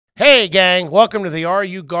Hey, gang. Welcome to the Are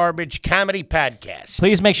You Garbage Comedy Podcast.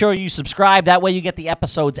 Please make sure you subscribe. That way you get the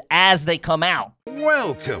episodes as they come out.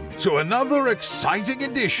 Welcome to another exciting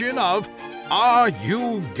edition of Are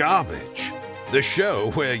You Garbage? The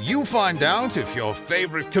show where you find out if your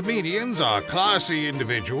favorite comedians are classy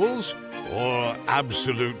individuals or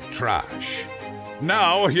absolute trash.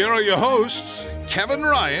 Now, here are your hosts, Kevin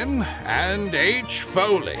Ryan and H.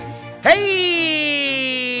 Foley. Hey,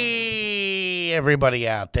 everybody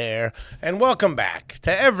out there, and welcome back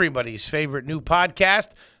to everybody's favorite new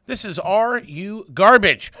podcast. This is Are You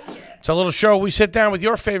Garbage? It's a little show we sit down with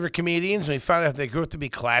your favorite comedians and we find out if they grew up to be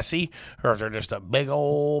classy or if they're just a big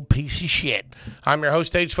old piece of shit. I'm your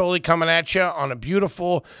host, H. Foley, coming at you on a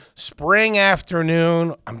beautiful spring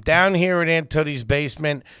afternoon. I'm down here at Aunt Tootie's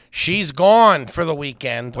basement. She's gone for the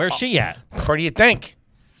weekend. Where's she at? Where do you think?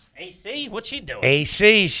 AC? What's she doing?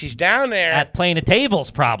 AC, she's down there. At playing the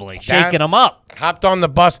tables, probably. Shaking them up. Hopped on the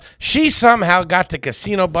bus. She somehow got the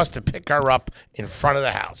casino bus to pick her up in front of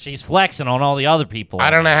the house. She's flexing on all the other people.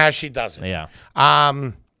 I don't know how she does it. Yeah.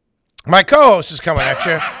 My co-host is coming at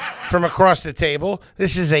you from across the table.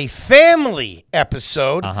 This is a family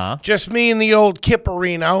episode. Just me and the old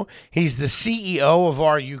Kipperino. He's the CEO of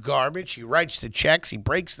Are You Garbage? He writes the checks. He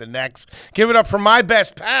breaks the necks. Give it up for my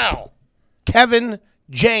best pal, Kevin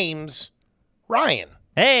James Ryan.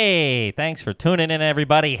 Hey, thanks for tuning in,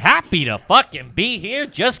 everybody. Happy to fucking be here.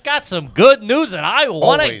 Just got some good news that I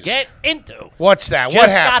want to get into. What's that? Just what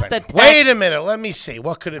happened? got the text. Wait a minute. Let me see.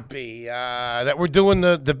 What could it be? That we're doing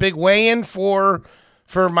the big weigh-in for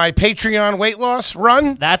my Patreon weight loss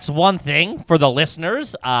run? That's one thing for the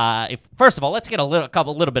listeners. First of all, let's get a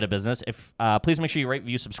little bit of business. Please make sure you rate,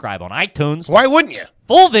 review, subscribe on iTunes. Why wouldn't you?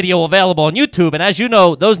 Full video available on YouTube, and as you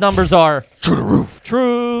know, those numbers are through the roof.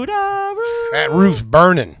 True the roof. That roof's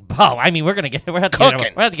burning. Oh, I mean, we're gonna have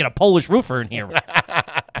to get a Polish roofer in here.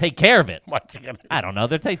 Take care of it. What's he gonna do? I don't know.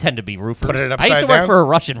 They tend to be roofers. Put it I upside used to down? work for a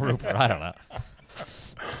Russian roofer. I don't know.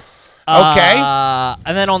 Okay.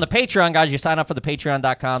 And then on the Patreon, guys, you sign up for the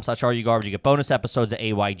patreon.com/RUGarbage. You get bonus episodes of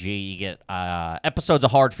AYG. You get episodes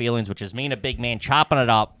of Hard Feelings, which is me and a big man chopping it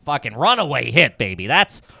up. Fucking runaway hit, baby.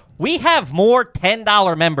 We have more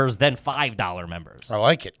 $10 members than $5 members. I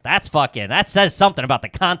like it. That says something about the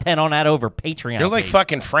content on that over Patreon. You're like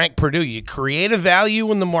fucking Frank Perdue. You create a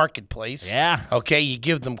value in the marketplace. Yeah. Okay, you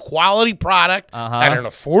give them quality product at an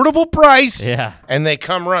affordable price. Yeah. And they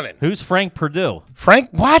come running. Who's Frank Perdue? Frank,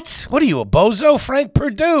 what? What are you, a bozo? Frank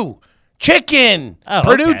Perdue. Chicken. Oh,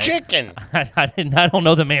 Purdue okay. Chicken. I don't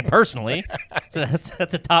know the man personally. That's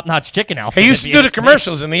a top-notch chicken outfit. He used to do the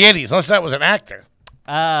commercials in the 80s, unless that was an actor.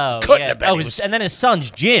 Oh, Couldn't yeah. have been. And then his son's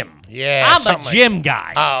Jim. Yeah, I'm a Jim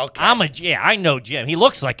guy. Oh, okay. I know Jim. He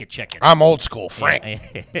looks like a chicken. I'm old school, Frank.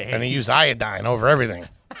 And he used iodine over everything.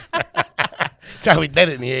 That's how we did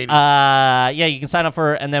it in the 80s. Yeah, you can sign up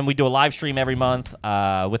and then we do a live stream every month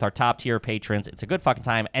with our top-tier patrons. It's a good fucking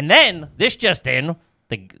time. And then, this just in,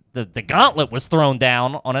 the gauntlet was thrown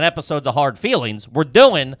down on an episode of Hard Feelings. We're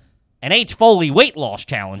doing an H. Foley weight loss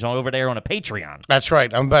challenge over there on a Patreon. That's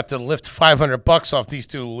right. I'm about to lift $500 off these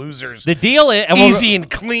two losers. The deal is... Easy and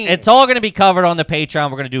clean. It's all going to be covered on the Patreon.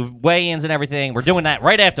 We're going to do weigh-ins and everything. We're doing that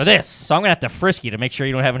right after this. So I'm going to have to frisk you to make sure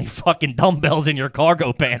you don't have any fucking dumbbells in your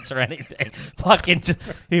cargo pants or anything. Fucking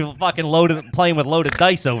playing with loaded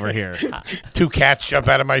dice over here. Two cats jump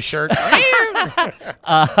out of my shirt.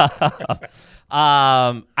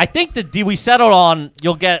 I think we settled on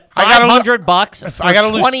you'll get $500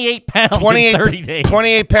 for 28 pounds in 30 days.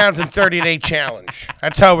 28 pounds in 30-day challenge.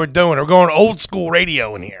 That's how we're doing. We're going old school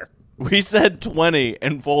radio in here. We said 20,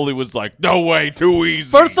 and Foley was like, "No way, too easy."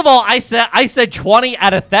 First of all, I said 20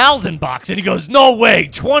 at $1,000, and he goes, "No way,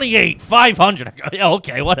 28, 500." I go, "Yeah,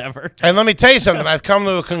 okay, whatever." And let me tell you something. I've come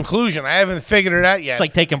to a conclusion. I haven't figured it out yet. It's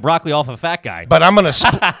like taking broccoli off a fat guy. But I'm gonna.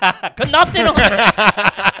 Nothing on it.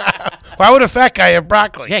 Why would a fat guy have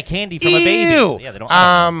broccoli? Yeah, candy from a baby. Yeah, they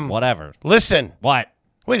don't. Whatever. Listen. What?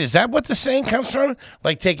 Wait, is that what the saying comes from?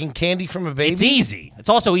 Like taking candy from a baby? It's easy. It's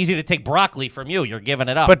also easy to take broccoli from you. You're giving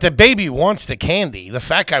it up. But the baby wants the candy. The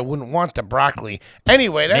fat guy wouldn't want the broccoli.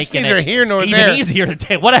 Anyway, that's neither here nor there. Even easier to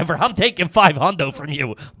take. Whatever. I'm taking $500 from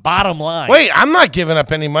you. Bottom line. Wait, I'm not giving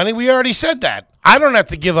up any money. We already said that. I don't have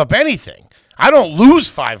to give up anything. I don't lose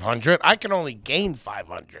 500. I can only gain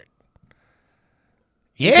 500.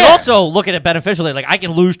 Yeah. You can also look at it beneficially. Like, I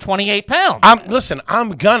can lose 28 pounds. Listen,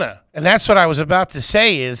 I'm gonna. And that's what I was about to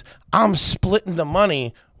say is I'm splitting the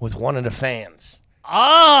money with one of the fans.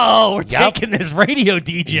 Oh, we're taking this radio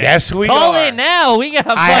DJ. Yes, we Call are. in now. We got.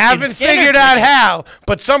 I haven't figured out how,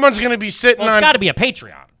 but someone's going to be sitting It's on. got to be a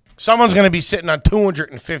Patreon. Someone's going to be sitting on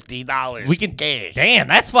 $250. We can. cash. Damn,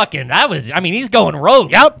 that's fucking. That was. I mean, he's going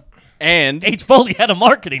rogue. Yep. And H. Foley head of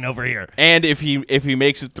marketing over here. And if he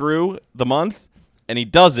makes it through the month and he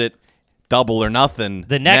does it, double or nothing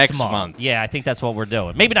The next month. Yeah, I think that's what we're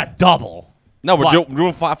doing. Maybe not double. No, we're What?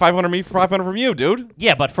 doing 500 me, 500 from you, dude.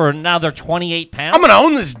 Yeah, but for now they're 28 pounds. I'm gonna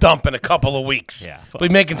own this dump in a couple of weeks. Yeah. We'll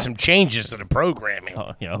be making some changes to the programming.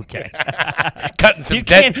 Oh, yeah, okay. Cutting some You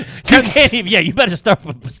can't dead. even, yeah, you better start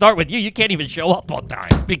with you. You can't even show up on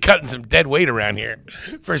time. Be cutting some dead weight around here.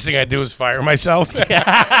 First thing I do is fire myself.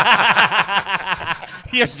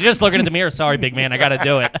 You're just looking in the mirror. Sorry, big man, I got to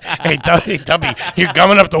do it. Hey, Tubby, you're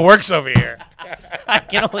gumming up the works over here. I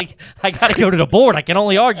got to go to the board. I can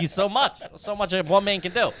only argue so much one man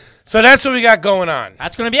can do. So that's what we got going on.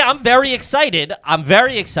 That's going to be, I'm very excited.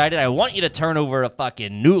 I want you to turn over a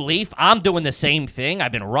fucking new leaf. I'm doing the same thing.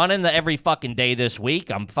 I've been running every fucking day this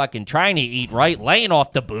week. I'm fucking trying to eat right, laying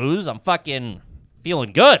off the booze. I'm fucking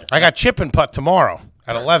feeling good. I got chip and putt tomorrow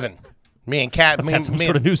at 11. Me and Kat. Is that some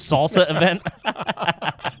sort of new salsa event?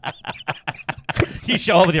 You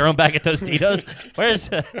show up with your own bag of Tostitos?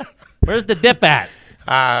 Where's the dip at?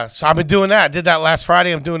 So I've been doing that. I did that last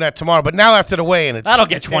Friday. I'm doing that tomorrow. But now after the weigh-in, it's That'll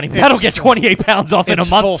get 28 pounds off in a it's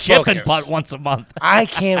full month. Chip and focus. putt once a month. I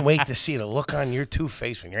can't wait to see the look on your two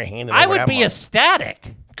face when you're handing I over would that be money.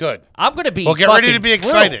 ecstatic. Good. I'm gonna be. Well, get ready to fucking be thrilled.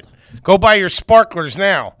 excited. Go buy your sparklers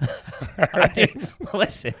now. Dude,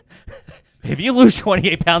 listen, if you lose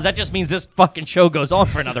 28 pounds, that just means this fucking show goes on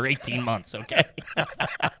for another 18 months, okay?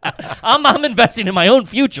 I'm investing in my own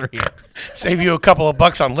future here. Save you a couple of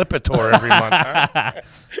bucks on Lipitor every month. Huh?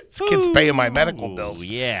 This kid's paying my medical bills.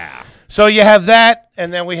 Yeah. So you have that,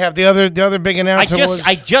 and then we have the other big announcement.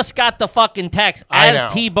 I just got the fucking text. I know.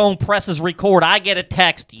 As T-Bone presses record, I get a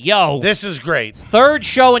text. Yo, This is great. third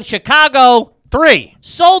show in Chicago. 3.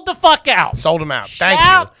 Sold the fuck out. Sold them out. Thank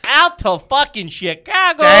Shout you. out to fucking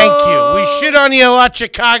Chicago. Thank you. We shit on you a lot,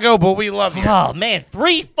 Chicago, but we love you. Oh, man,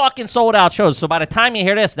 3 fucking sold out shows. So by the time you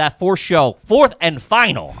hear this, that fourth and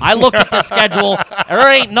final. I looked at the schedule. There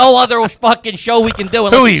ain't no other fucking show we can do.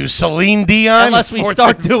 Who are you, Celine Dion? Unless we Fourth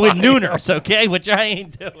start and doing final. nooners, okay? Which I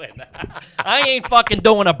ain't doing. I ain't fucking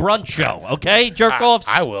doing a brunch show, okay? Jerk-offs.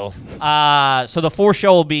 I will. So the 4th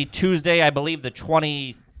show will be Tuesday, I believe the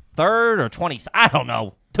 23rd or 20th. I don't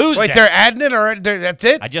know. Tuesday. Wait, they're adding it, or that's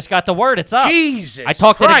it? I just got the word. It's up. Jesus I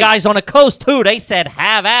talked to the Christ. guys on the coast, too. They said,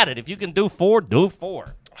 have at it. If you can do 4, do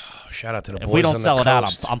 4. Shout out to the boys If we don't on sell the it out,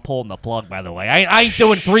 coast. I'm pulling the plug, by the way. I ain't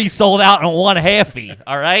doing 3 sold out and 1 halfie,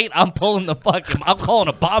 all right? I'm pulling the fucking, I'm calling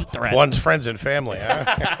a bomb threat. One's friends and family,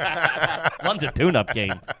 huh? One's a tune-up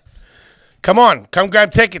game. Come on. Come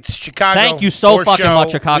grab tickets. Chicago. Thank you so Fourth fucking show. much,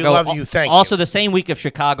 Chicago. We love you. Thank you. Also, the same week of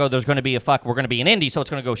Chicago, there's going to be we're going to be in Indy, so it's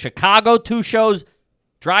going to go Chicago 2 shows,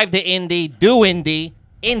 drive to Indy, do Indy,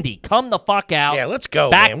 come the fuck out. Yeah, let's go,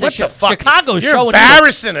 Back man. to What the fuck? Chicago's You're showing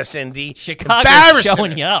embarrassing us, Indy. Chicago's Embarrassing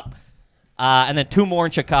showing us. you up. And then 2 more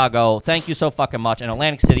in Chicago. Thank you so fucking much. And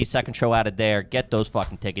Atlantic City, 2nd show out of there. Get those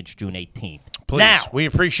fucking tickets June 18th. Please. Now, We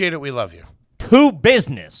appreciate it. We love you. to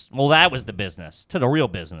business. Well, that was the business. To the real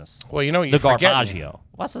business. Well, you know, you're The forgetting, Garbaggio.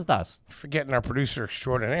 What's this does? forgetting our producer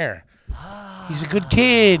extraordinaire. He's a good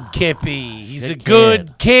kid, Kippy. He's Good a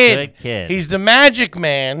good kid. Good kid. He's the magic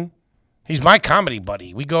man. He's my comedy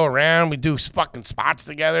buddy. We go around, we do fucking spots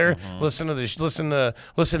together, listen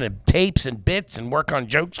to tapes and bits, and work on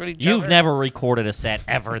jokes with each other. You've never recorded a set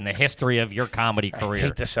ever in the history of your comedy I career.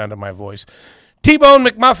 hate the sound of my voice. T-Bone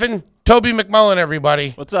McMuffin, Toby McMullen,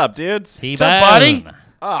 everybody. What's up, dudes? What's up, buddy?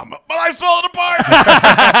 My life's falling apart.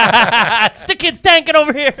 The kid's tanking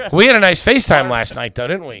over here. We had a nice FaceTime last night, though,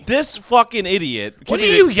 didn't we? This fucking idiot. What are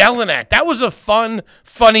you yelling at? That was a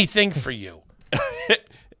funny thing for you.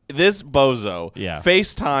 This bozo Yeah.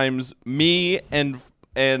 FaceTimes me and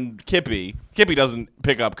Kippy. Kippy doesn't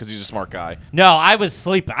pick up because he's a smart guy. No, I was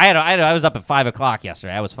sleeping. I was up at 5 o'clock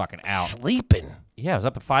yesterday. I was fucking out. Sleeping. Yeah, I was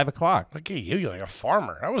up at 5 o'clock. Look at you. You're like a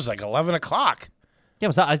farmer. That was like 11 o'clock.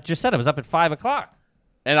 Yeah, I just said I was up at 5 o'clock.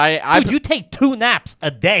 And I Dude, you take 2 naps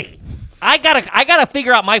a day. I gotta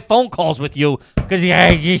figure out my phone calls with you because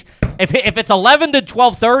if it's 11 to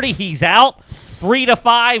 12:30, he's out. 3 to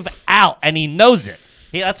 5 out, and he knows it.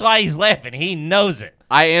 That's why he's laughing. He knows it.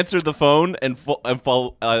 I answered the phone and the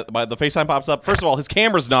FaceTime pops up. First of all, his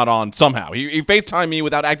camera's not on somehow. He FaceTimed me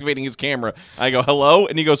without activating his camera. I go, hello?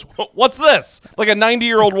 And he goes, what's this? Like a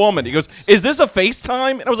 90-year-old woman. He goes, is this a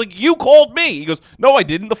FaceTime? And I was like, you called me. He goes, no, I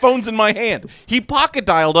didn't. The phone's in my hand. He pocket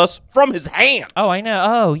dialed us from his hand. Oh, I know.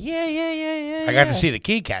 Oh, yeah. I got to see the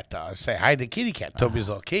kitty cat, though. Say hi to kitty cat. Toby's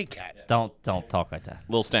little kitty cat. Don't talk like that.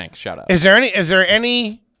 Lil Stank, shout out.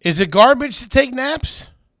 Is it garbage to take naps?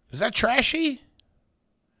 Is that trashy?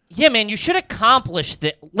 Yeah, man, you should accomplish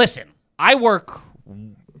that. Listen, I work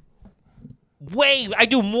I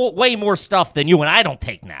do way more stuff than you, and I don't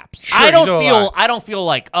take naps. Sure, I you don't do a feel lot. I don't feel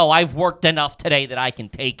like, oh, I've worked enough today that I can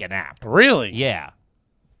take a nap. Really? Yeah.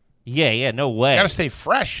 Yeah, no way. Gotta stay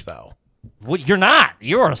fresh, though. Well, you're not.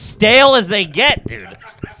 You're as stale as they get, dude.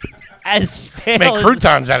 As stale Make as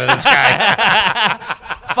croutons out of this guy.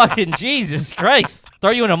 fucking Jesus Christ.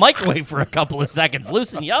 Throw you in a microwave for a couple of seconds.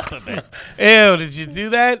 Loosen you up a bit. Ew, did you do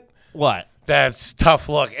that? What? That's tough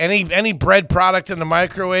look. Any bread product in the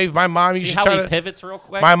microwave, my mom used See to how try he to... pivots real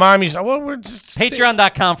quick? My mom used to... Well, we're just...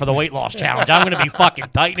 Patreon.com for the weight loss challenge. I'm going to be fucking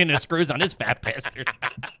tightening the screws on this fat bastard.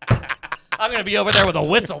 I'm going to be over there with a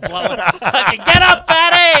whistle blowing. Get up,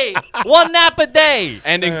 fatty! One nap a day.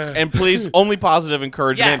 And please, only positive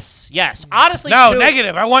encouragement. Yes. Honestly, No, too,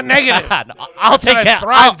 negative. I want negative. I'll That's what I take care.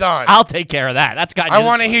 thrived on. I'll take care of that. That's got. I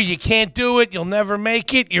want to hear you can't do it. You'll never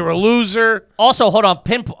make it. You're a loser. Also, hold on,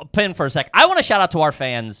 pin for a sec. I want to shout out to our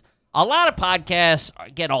fans. A lot of podcasts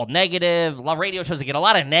get all negative. A lot of radio shows that get a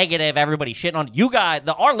lot of negative. Everybody shitting on you guys.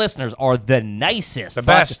 Our listeners are the nicest, The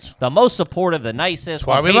best. the most supportive, the nicest. That's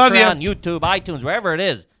why on we love you. Patreon, YouTube, iTunes, wherever it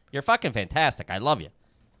is. You're fucking fantastic. I love you.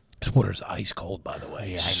 This water's ice cold, by the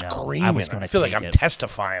way. Yeah, I know. Screaming. I was gonna feel like take I'm it.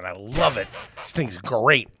 testifying. I love it. This thing's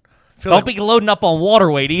great. Feel Don't like be loading up on water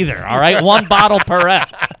weight either. All right, one bottle per ep.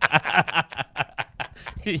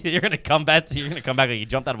 You're gonna come back. You're gonna come back like you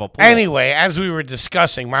jumped out of a pool. Anyway, as we were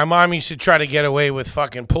discussing, my mom used to try to get away with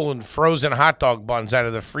fucking pulling frozen hot dog buns out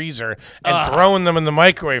of the freezer and throwing them in the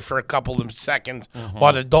microwave for a couple of seconds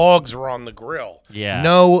while the dogs were on the grill. Yeah.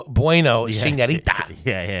 No bueno, señorita.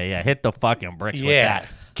 Yeah. Hit the fucking bricks with Yeah. that.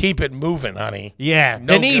 Keep it moving, honey. Yeah,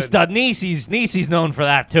 No Denise, good. Niecy's known for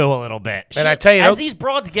that too a little bit. And I tell you, as though- these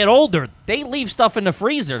broads get older, they leave stuff in the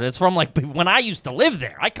freezer that's from like when I used to live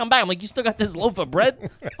there. I come back, I'm like, you still got this loaf of bread?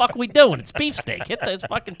 Fuck, we doing? It's beefsteak. It's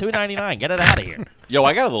fucking $2.99. Get it out of here. Yo,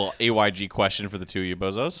 I got a little AYG question for the two of you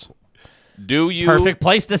bozos. Do you Perfect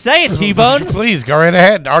place to say it, T-Bone. Please go right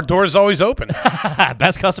ahead. Our door's always open.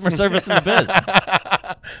 Best customer service in the biz.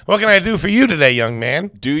 What can I do for you today, young man?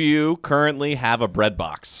 Do you currently have a bread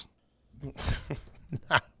box?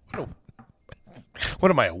 What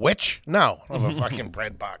am I, a witch? No, I have a fucking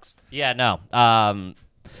bread box. Yeah, no.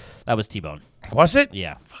 That was T-Bone. Was it?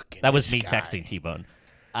 Yeah, Fucking that was this me guy. texting T-Bone.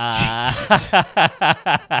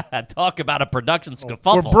 Talk about a production We're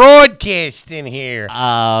scuffle. broadcasting here.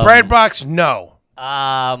 Bread box? No.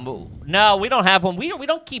 No, we don't have one. We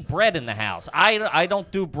don't keep bread in the house. I don't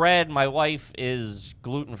do bread. My wife is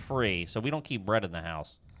gluten free, so we don't keep bread in the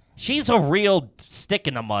house. She's a real stick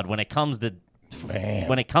in the mud when it comes to Man,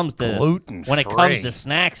 when it comes to gluten-free.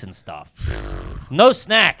 snacks and stuff. No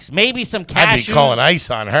snacks. Maybe some cashews. I'd be calling ice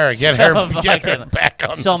on her. Get her fucking- back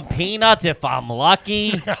on. Some peanuts if I'm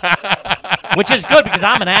lucky, which is good because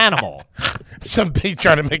I'm an animal. You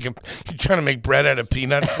trying to make bread out of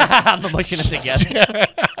peanuts. I'm mushing it together.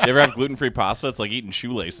 You ever have gluten-free pasta? It's like eating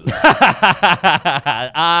shoelaces.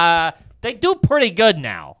 They do pretty good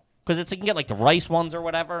now because you can get like the rice ones or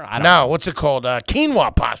whatever. I don't No, what's it called?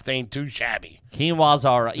 Quinoa pasta ain't too shabby. Quinoa's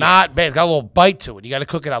all right. Not bad. It's got a little bite to it. You got to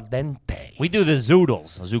cook it al dente. We do the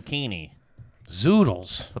zoodles, zucchini.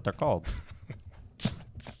 Zoodles. That's what they're called.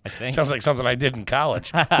 I think. Sounds like something I did in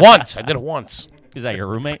college. Once. I did it once. Is that your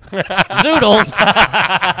roommate? Zoodles.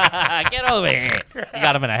 Get over here. You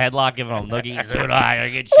got him in a headlock, giving him noogie.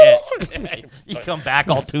 Zoodle, good shit. You come back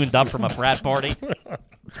all tuned up from a frat party.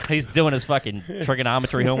 He's doing his fucking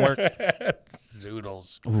trigonometry homework.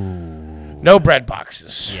 Zoodles. Ooh. No bread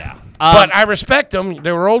boxes. Yeah. But I respect them.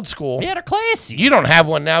 They were old school. Yeah, they're classy. You don't have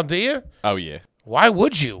one now, do you? Oh, yeah. Why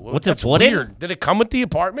would you? What's it, That's wooden? weird. Did it come with the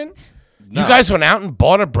apartment? No. You guys went out and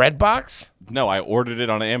bought a bread box? No, I ordered it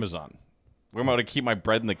on Amazon. Where am I going to keep my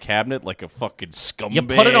bread in the cabinet like a fucking scumbag? You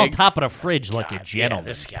put it on top of the fridge like a God, gentleman. Yeah,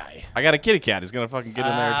 this guy. I got a kitty cat. He's going to fucking get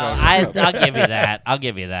in there. I'll give you that. I'll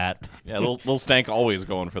give you that. Yeah, little stank always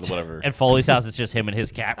going for the whatever. At Foley's house, it's just him and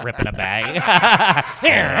his cat ripping a bag.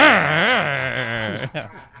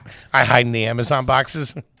 I hide in the Amazon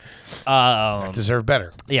boxes. Deserve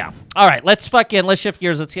better. Yeah. All right. Let's shift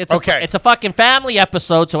gears. It's Okay. It's a fucking family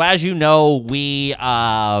episode. So as you know, we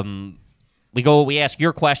ask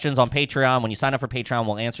your questions on Patreon. When you sign up for Patreon,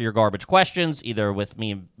 we'll answer your garbage questions, either with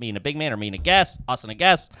me and a big man or me and a guest, us and a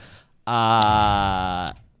guest.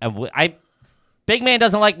 Big man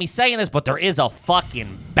doesn't like me saying this, but there is a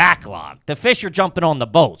fucking backlog. The fish are jumping on the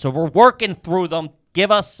boat, so we're working through them. Give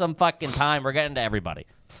us some fucking time. We're getting to everybody.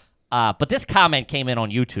 But this comment came in on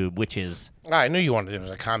YouTube, which is... I knew you wanted it. It was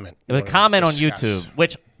a comment. It was a comment on Discuss. YouTube,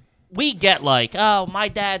 which we get like, oh, my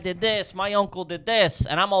dad did this, my uncle did this,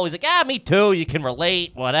 and I'm always like, me too, you can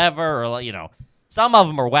relate, whatever, or, some of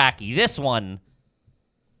them are wacky. This one,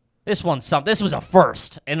 This one's something. This was a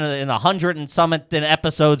first in the 100 and something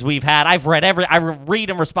episodes we've had. I read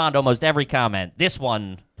and respond to almost every comment. This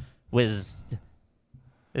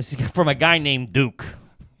is from a guy named Duke.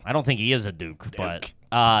 I don't think he is a Duke. But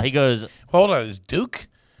he goes, hold on, is Duke?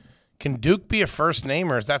 Can Duke be a first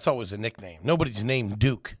name, or is that's always a nickname? Nobody's named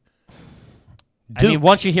Duke. I mean,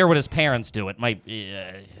 once you hear what his parents do, it might.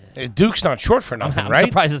 Duke's not short for nothing, I'm right?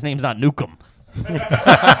 surprised his name's not Nukem.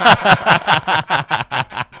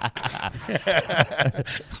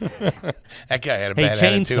 That guy had a Hey, bad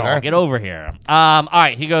Chainsaw, attitude, huh? get over here. All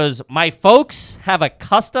right, he goes, my folks have a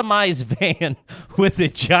customized van with a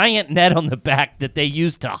giant net on the back that they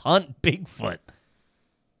use to hunt Bigfoot,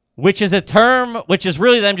 which is a term, which is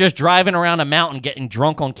really them just driving around a mountain getting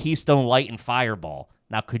drunk on Keystone Light and Fireball.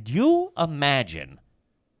 Now, could you imagine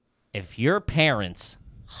if your parents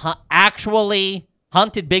actually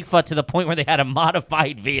hunted Bigfoot to the point where they had a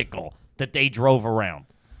modified vehicle that they drove around?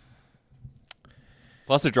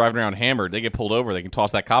 Plus, they're driving around hammered. They get pulled over. They can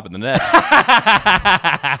toss that cop in the net.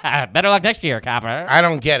 Better luck next year, copper. I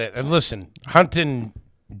don't get it. And listen, hunting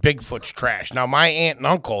Bigfoot's trash. Now, my aunt and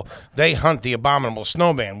uncle, they hunt the abominable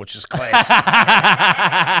snowman, which is classy. All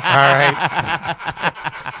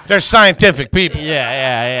right? They're scientific people.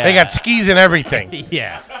 Yeah. They got skis and everything.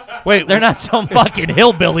 Yeah. Wait, They're not some fucking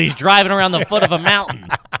hillbillies driving around the foot of a mountain.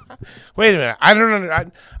 wait a minute. I don't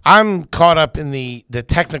know. I'm caught up in the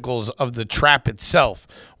technicals of the trap itself.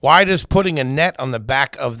 Why does putting a net on the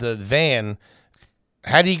back of the van?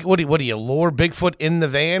 How do you what do you lure Bigfoot in the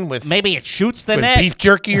van with? Maybe it shoots the with net. beef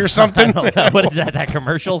jerky or something? I don't know. What is that? That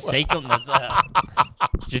commercial? Steak 'em? That's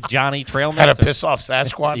Johnny Trail How Mix? to piss off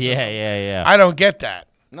Sasquatch? Yeah. I don't get that.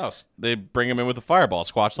 No, they bring him in with a fireball.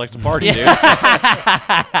 Squatch likes to party, dude.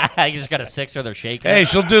 You just got a sixer, they're shaking. Hey,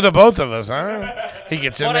 she'll do the both of us, huh? He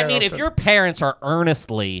gets in What there. I mean, all if of a your parents are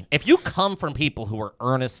if you come from people who are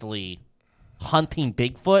earnestly hunting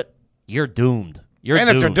Bigfoot, you're doomed. You're and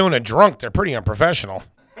doomed. if they're doing it drunk, they're pretty unprofessional.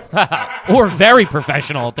 Or very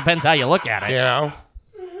professional. It depends how you look at it. You know?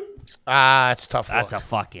 It's tough. That's look. a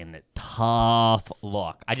fucking tough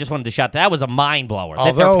look. I just wanted to shout. That was a mind blower. That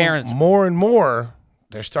Although their parents. more and more,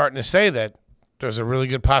 they're starting to say that there's a really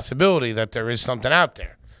good possibility that there is something out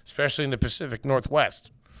there, especially in the Pacific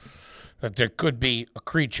Northwest, that there could be a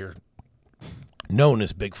creature known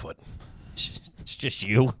as Bigfoot. It's just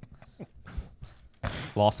you.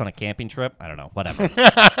 Lost on a camping trip? I don't know. Whatever.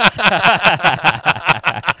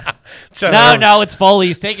 No, it's Foley.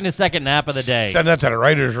 He's taking his second nap of the day. Send that to the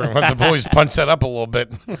writer's room. Let the boys punch that up a little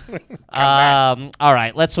bit. All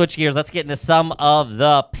right, let's switch gears. Let's get into some of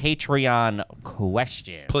the Patreon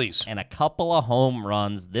questions. Please. And a couple of home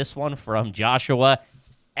runs. This one from Joshua.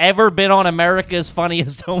 Ever been on America's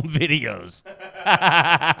Funniest Home Videos?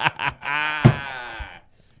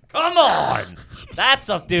 Come on. That's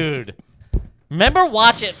a dude. Remember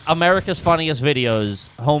watching America's Funniest Videos,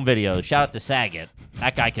 home videos? Shout out to Saget.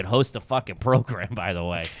 That guy could host a fucking program, by the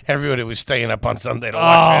way. Everybody was staying up on Sunday to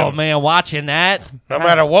watch him. Oh, man, watching that. No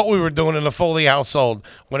matter what we were doing in the Foley household,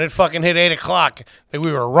 when it fucking hit 8 o'clock,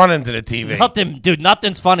 we were running to the TV.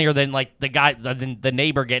 Nothing's funnier than like the guy, the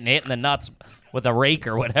neighbor getting hit in the nuts with a rake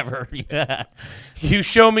or whatever. Yeah. You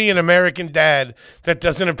show me an American dad that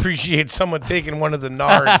doesn't appreciate someone taking one of the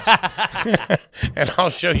nards, and I'll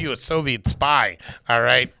show you a Soviet spy, all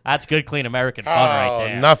right? That's good, clean American fun right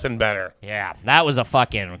there. Nothing better. Yeah, that was a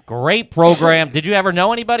fucking great program. Did you ever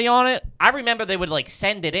know anybody on it? I remember they would like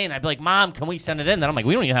send it in. I'd be like, Mom, can we send it in? Then I'm like,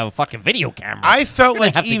 we don't even have a fucking video camera. I felt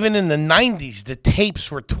like have to- even in the 90s, the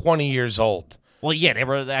tapes were 20 years old. Well, yeah, they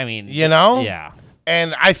were, I mean. You know? Yeah.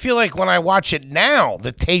 And I feel like when I watch it now,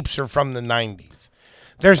 the tapes are from the 90s.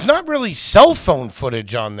 There's not really cell phone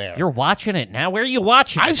footage on there. You're watching it now? Where are you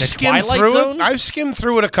watching it? I've The skimmed Twilight through Zone? it. I've skimmed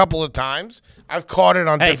through it a couple of times. I've caught it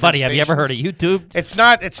on Hey, different buddy, have you ever heard stations. of YouTube?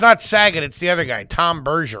 It's not Saget. It's the other guy, Tom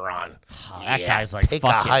Bergeron. That guy's like, take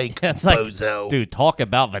fuck a it. hike, It's like, bozo. dude, talk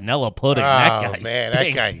about vanilla pudding. Oh, That guy man, stinks.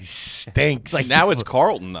 that guy stinks. Like now it's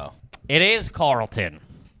Carlton though. It is Carlton,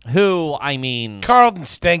 who, I mean, Carlton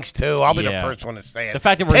stinks, too. I'll be the Yeah. first one to say it. The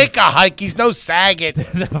fact that we're- Take a hike. He's no Saget.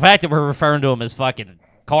 the fact that we're referring to him as fucking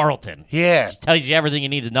Carlton Yeah. tells you everything you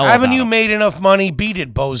need to know Haven't about you him. made enough money? Beat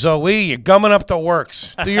it, bozo. Will you? You're gumming up the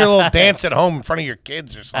works. Do your little dance at home in front of your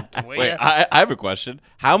kids or something. Will Wait, ya? I have a question.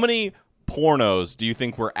 How many pornos do you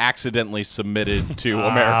think were accidentally submitted to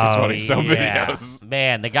America's Funniest Home Videos?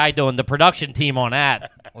 Man, the guy doing the production team on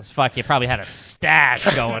that was fucking probably had a stash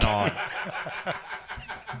going on.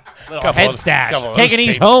 Little Couple head of- stash. couple of Taking those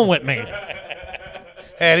these tapes. home with me.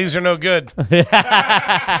 Hey, these are no good.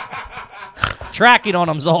 Tracking on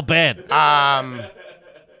them's all bad.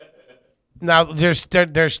 Now,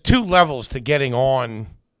 there's two levels to getting on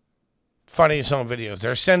Funniest Home Videos.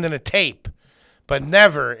 They're sending a tape, but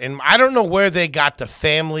never. And I don't know where they got the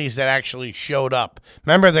families that actually showed up.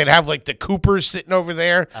 Remember, they'd have like the Coopers sitting over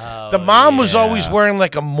there. The mom was always wearing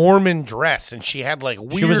like a Mormon dress, and she had like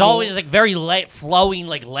weird. She was always like very flowing,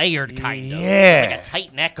 like layered kind of. Yeah. Like a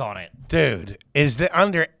tight neck on it. Dude, is there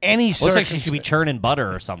under any Looks circumstance? like she should be churning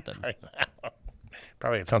butter or something.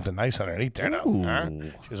 Probably had something nice underneath there, though. Huh?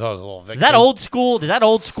 She was always a little vixen. Is that old school? Does that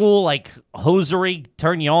old school like hosiery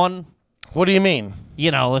turn you on? What do you mean? You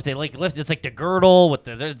know, if they like lift, it's like the girdle with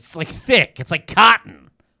it's like thick. It's like cotton,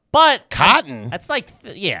 but Cotton? That's like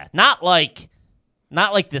not like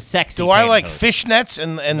the sexy. Do I like pantyhose. fishnets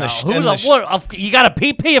and No, the what? You got a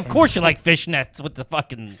PP? Of course you like fishnets with the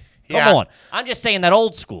fucking. Yeah. Come on, I'm just saying that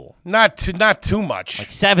old school, not too much. like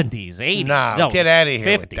 70s, 80s. No, get outta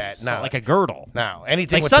here with 50s, that. No. like a girdle. No,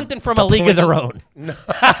 anything Like with something from A League of Their Own.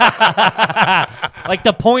 Like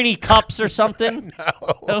the pointy cups or something. No.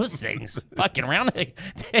 Those things. Fucking round.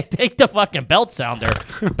 Take the fucking belt sander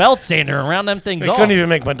and round them things They off. couldn't even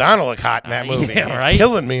make Madonna look hot in that movie. Yeah, You're right?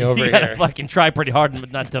 killing me over You gotta here. fucking try pretty hard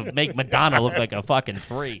not to make Madonna look like a fucking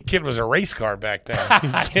freak. Kid was a race car back then.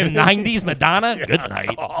 90s Madonna? Good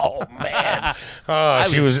night. Oh man. Oh, I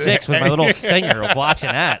she was 6 with my little stinger of watching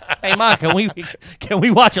that. Hey, Ma, can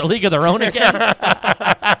we watch A League of Their Own again?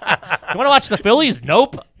 You want to watch the Phillies?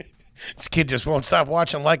 Nope. This kid just won't stop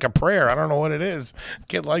watching Like a Prayer. I don't know what it is.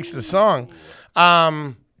 Kid likes the song.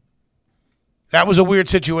 That was a weird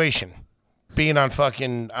situation, being on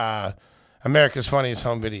fucking America's Funniest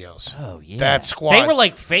Home Videos. Oh, yeah. That squad. They were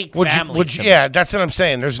like fake families. Yeah, that's what I'm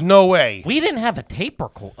saying. There's no way. We didn't have a tape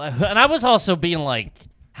recorder. And I was also being like,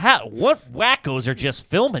 what wackos are just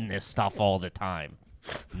filming this stuff all the time?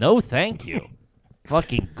 No, thank you.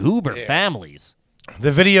 Fucking goober families.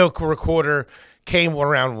 The video recorder came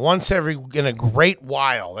around once in a great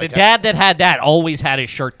while. The dad that had that always had his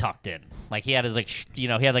shirt tucked in. Like he had his he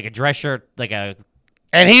had like a dress shirt,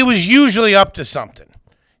 and he was usually up to something.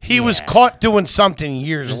 He was caught doing something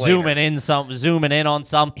years later. Zooming in on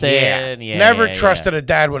something. Yeah. Never trusted a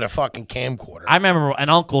dad with a fucking camcorder. I remember an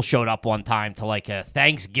uncle showed up one time to like a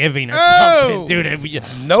Thanksgiving or something, dude.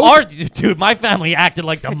 Nope. Dude, my family acted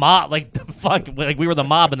like the mob, like we were the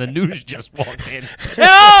mob, and the news just walked in.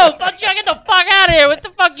 No, fuck you! Get the fuck out of here! What the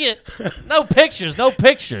fuck you? No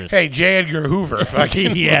pictures. Hey, J. Edgar Hoover.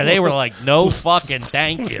 Fucking yeah, they were like, no fucking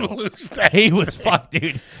thank you. He was fucked,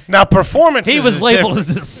 dude. Now performances. He was labeled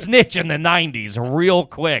different. as a snitch in the 90s real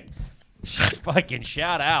quick. Fucking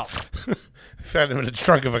shout out. Found him in the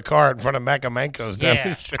trunk of a car in front of Macamanco's.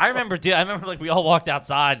 Yeah, I remember like we all walked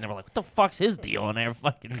outside and they were like, "What the fuck's his deal in there?"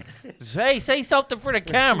 Fucking, hey, say something for the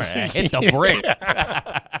camera. And hit the brick.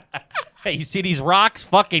 Hey, you see these rocks?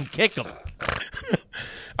 Fucking kick them.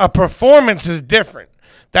 A performance is different.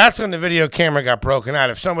 That's when the video camera got broken out.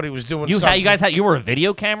 If somebody was doing something. You were a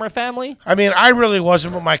video camera family? I mean, I really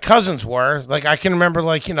wasn't, but my cousins were. Like, I can remember,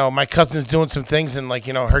 like, my cousins doing some things, and like,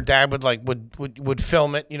 her dad would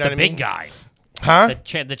film it. You know what I mean? The big guy. Huh?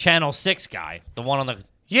 The Channel 6 guy. The one on the.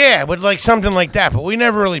 Yeah, but like something like that. But we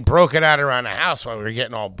never really broke it out around the house while we were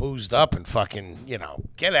getting all boozed up and fucking, get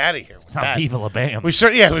out of here. It's not Viva La Bam. We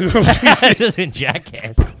certainly, yeah. It's just in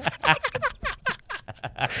Jackass.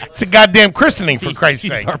 It's a goddamn christening, for Christ's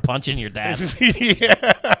You sake. start punching your dad.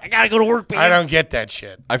 Yeah. I gotta go to work, baby. I don't get that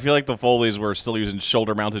shit. I feel like the Foleys were still using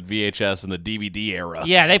shoulder-mounted VHS in the DVD era.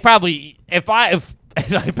 Yeah, they probably. If I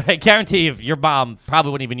guarantee, if your mom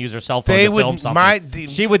probably wouldn't even use her cell phone to film something,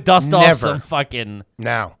 she would dust off some fucking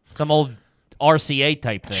some old RCA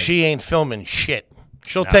type thing. She ain't filming shit.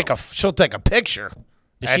 She'll take a picture.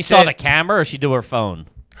 Does she saw the camera or she do her phone?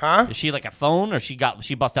 Huh? Is she like a phone or she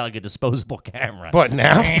bust out like a disposable camera? What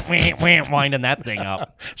now? Winding that thing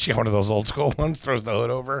up. She got one of those old school ones, throws the hood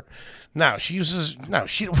over. No,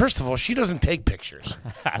 first of all, she doesn't take pictures.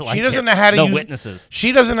 She doesn't know how to use witnesses.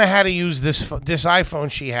 She doesn't know how to use this iPhone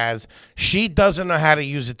she has. She doesn't know how to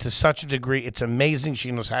use it to such a degree. It's amazing she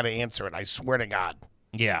knows how to answer it. I swear to God.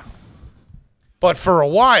 Yeah. But for a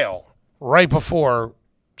while, right before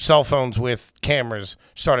cell phones with cameras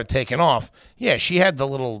started taking off, yeah, she had the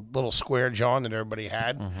little square jaw that everybody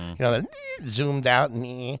had. Mm-hmm. That zoomed out, and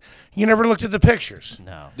you never looked at the pictures.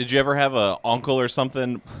 No. Did you ever have a uncle or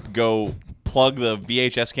something go plug the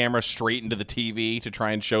VHS camera straight into the TV to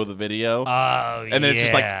try and show the video? Oh, and then it's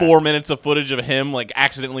just like 4 minutes of footage of him like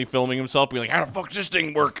accidentally filming himself, being like, "How the fuck does this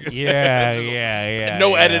thing work?" Yeah.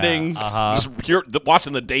 No editing. Just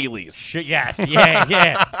watching the dailies. Yes,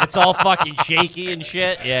 yeah. It's all fucking shaky and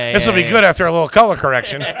shit. Yeah. This will be good after a little color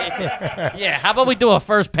correction. Yeah, how about we do a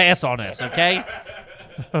first pass on this, okay?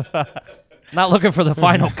 Not looking for the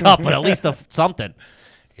final cut, but at least something.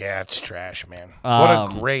 Yeah, it's trash, man.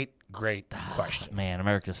 What a great question. Man,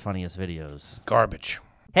 America's Funniest Videos. Garbage.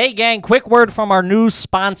 Hey, gang, quick word from our new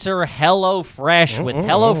sponsor, HelloFresh. With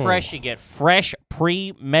HelloFresh, you get fresh,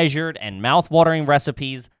 pre-measured, and mouth-watering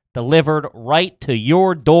recipes delivered right to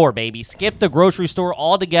your door, baby. Skip the grocery store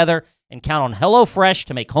altogether and count on HelloFresh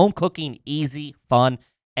to make home cooking easy, fun,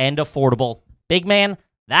 and affordable. Big man,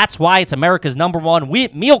 that's why it's America's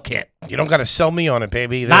 #1 meal kit. You don't got to sell me on it,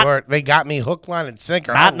 baby. They got me hook, line, and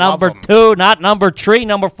sinker. Not number 2, not number 3,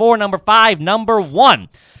 number 4, number 5, number 1.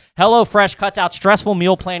 HelloFresh cuts out stressful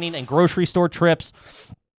meal planning and grocery store trips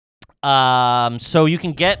so you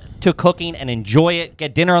can get to cooking and enjoy it.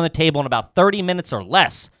 Get dinner on the table in about 30 minutes or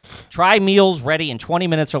less. Try meals ready in 20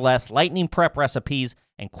 minutes or less, lightning prep recipes,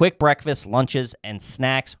 and quick breakfast, lunches, and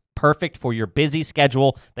snacks. Perfect for your busy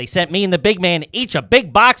schedule. They sent me and the big man each a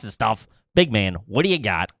big box of stuff. Big man, what do you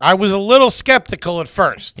got? I was a little skeptical at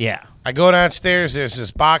first. Yeah. I go downstairs. There's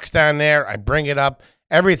this box down there. I bring it up.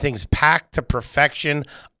 Everything's packed to perfection,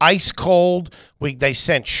 ice cold. They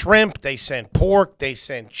sent shrimp, they sent pork, they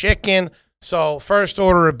sent chicken. So first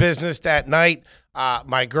order of business that night,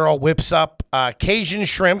 my girl whips up Cajun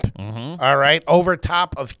shrimp, all right, over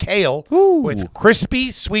top of kale with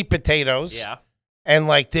crispy sweet potatoes and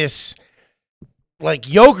like this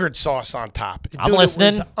yogurt sauce on top. I'm Dude,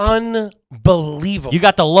 listening. It was unbelievable. You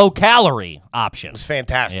got the low-calorie option. It was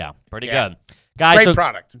fantastic. Yeah, pretty good. Guys, Great so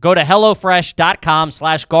product. Go to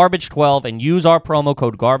HelloFresh.com/garbage12 and use our promo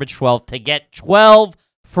code garbage12 to get 12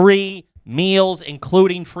 free meals,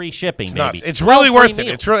 including free shipping, It's baby. nuts. It's really worth it.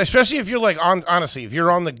 Meals. It's really, especially if you're honestly, if you're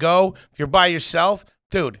on the go, if you're by yourself,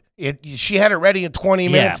 dude. She had it ready in 20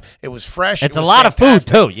 minutes. It was fresh. It's it was a lot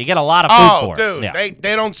fantastic. of food, too. You get a lot of food for it. Dude, Yeah.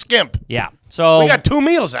 they don't skimp. Yeah. So We got 2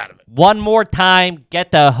 meals out of it. one more time, go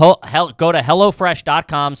to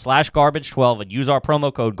HelloFresh.com/garbage12 and use our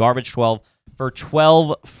promo code garbage12 for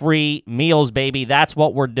 12 free meals, baby. That's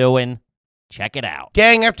what we're doing. Check it out.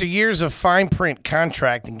 Gang, after years of fine print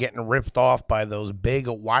contract and getting ripped off by those big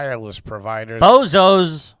wireless providers,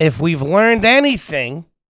 Bozos. if we've learned anything,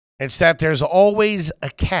 it's that there's always a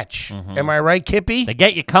catch. Am I right, Kippy? They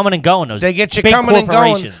get you coming and going. Those They get you big coming and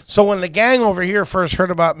going. corporations. So when the gang over here first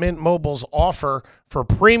heard about Mint Mobile's offer for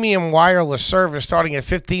premium wireless service starting at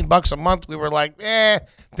 $15 a month, we were like,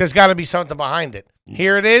 there's got to be something behind it.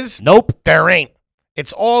 Here it is. Nope. There ain't.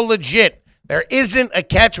 It's all legit. There isn't a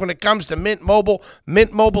catch when it comes to Mint Mobile.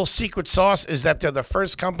 Mint Mobile's secret sauce is that they're the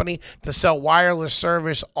first company to sell wireless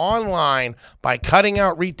service online by cutting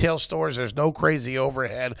out retail stores. There's no crazy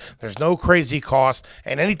overhead. There's no crazy costs.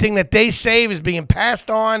 And anything that they save is being passed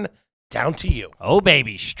on down to you. Oh,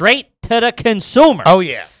 baby. Straight to the consumer. Oh,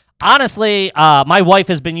 yeah. Honestly, my wife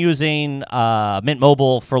has been using Mint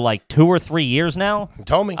Mobile for like 2 or 3 years now. You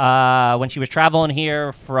told me. When she was traveling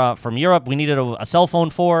here from Europe, we needed a cell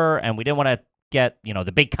phone for her, and we didn't want to get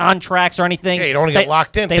the big contracts or anything. Yeah, you don't want to get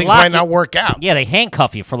locked in. Things lock might not work out. Yeah, they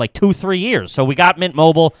handcuff you for like 2-3 years. So we got Mint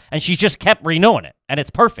Mobile, and she's just kept renewing it, and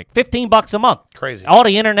it's perfect. $15 a month. Crazy. All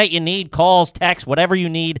the internet you need, calls, texts, whatever you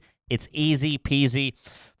need, it's easy peasy.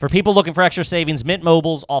 For people looking for extra savings, Mint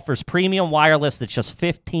Mobile offers premium wireless that's just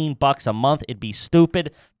 $15 a month. It'd be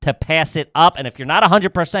stupid to pass it up. And if you're not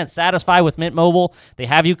 100% satisfied with Mint Mobile, they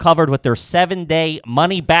have you covered with their 7-day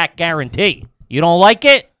money-back guarantee. You don't like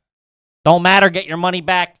it? Don't matter. Get your money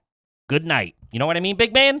back. Good night. You know what I mean,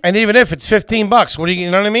 big man? And even if it's $15, what do you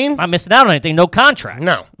know what I mean? I'm not missing out on anything. No contract.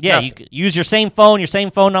 No. Yeah, nothing. you can use your same phone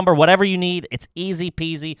number, whatever you need. It's easy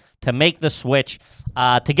peasy to make the switch.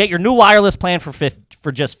 To get your new wireless plan for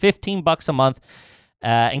just $15 a month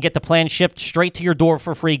and get the plan shipped straight to your door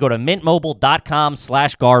for free, go to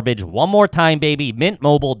mintmobile.com/garbage. One more time, baby,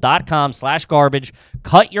 mintmobile.com/garbage.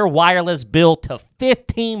 Cut your wireless bill to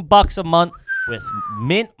 $15 a month with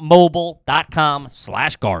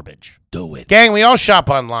mintmobile.com/garbage. Do it. Gang, we all shop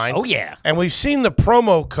online. Oh, yeah. And we've seen the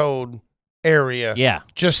promo code area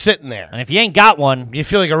just sitting there. And if you ain't got one, you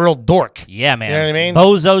feel like a real dork. Yeah, man. You know what I mean?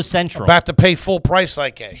 Bozo Central. About to pay full price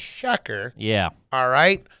like a shucker. Yeah. All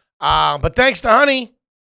right. But thanks to Honey,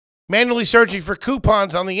 manually searching for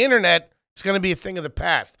coupons on the internet is going to be a thing of the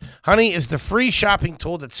past. Honey is the free shopping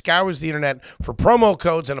tool that scours the internet for promo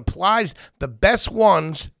codes and applies the best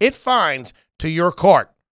ones it finds to your cart.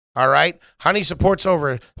 All right? Honey supports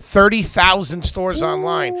over 30,000 stores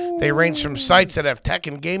online. They range from sites that have tech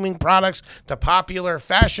and gaming products to popular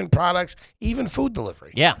fashion products, even food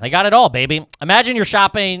delivery. Yeah, they got it all, baby. Imagine you're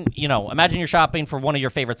shopping, for one of your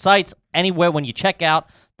favorite sites. Anywhere when you check out,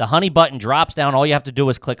 the Honey button drops down. All you have to do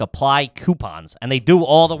is click Apply Coupons, and they do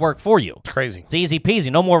all the work for you. It's crazy. It's easy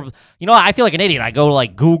peasy. No more. I feel like an idiot. I go to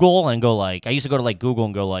Google and go I used to go to Google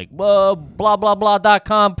and go blah, blah,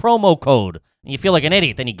 blah.com promo code. and you feel like an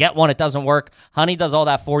idiot. Then you get one, it doesn't work. Honey does all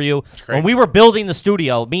that for you. great. When we were building the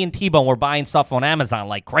studio, me and T-Bone were buying stuff on Amazon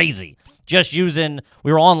like crazy. Just using,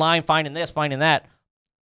 we were online finding this, finding that.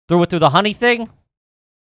 Threw it through the Honey thing.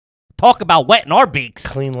 Talk about wetting our beaks.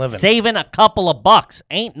 Clean living. Saving a couple of bucks.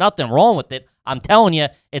 Ain't nothing wrong with it. I'm telling you,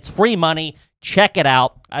 it's free money. Check it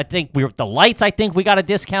out. I think the lights, I think we got a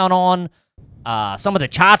discount on. Some of the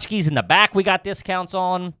tchotchkes in the back we got discounts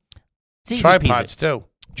on. It's easy Tripods, peasy. too.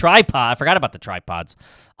 Tripod. I forgot about the tripods.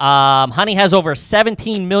 Honey has over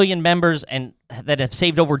 17 million members and that have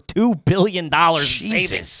saved over $2 billion in savings.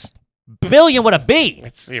 Jesus. Billion with a B.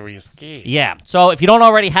 That's serious key. Yeah. So if you don't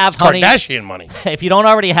already have Honey, Kardashian money. if you don't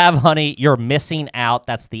already have Honey, you're missing out.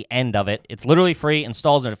 That's the end of it. It's literally free,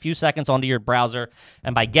 installs in a few seconds onto your browser,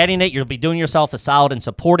 and by getting it, you'll be doing yourself a solid and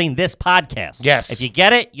supporting this podcast. Yes. If you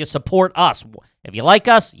get it, you support us. If you like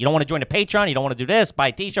us, you don't want to join a Patreon, you don't want to do this, buy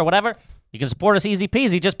a t-shirt, whatever, you can support us easy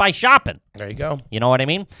peasy just by shopping. There you go. You know what I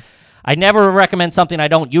mean? I never recommend something I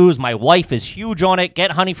don't use. My wife is huge on it.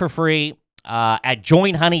 Get Honey for free. At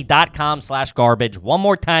joinhoney.com/garbage. One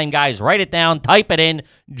more time, guys. Write it down. Type it in.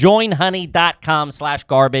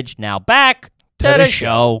 joinhoney.com/garbage. Now back to the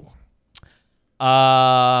show.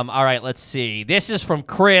 All right, let's see. This is from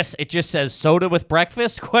Chris. It just says soda with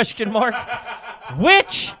breakfast, ? Which,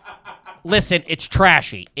 listen, it's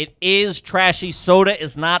trashy. It is trashy. Soda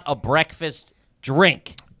is not a breakfast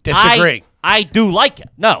drink. Disagree. I do like it.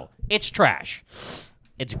 No, it's trash.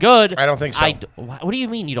 It's good. I don't think so. What do you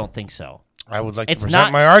mean you don't think so? I would like It's to present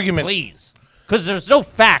not my argument. Please. Because there's no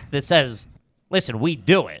fact that says, listen, we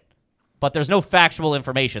do it. But there's no factual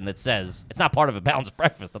information that says it's not part of a balanced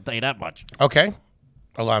breakfast, I'll tell you that much. Okay.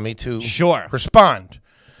 Allow me to Sure. respond.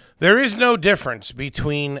 There is no difference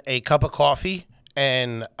between a cup of coffee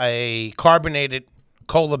and a carbonated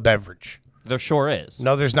cola beverage. There sure is.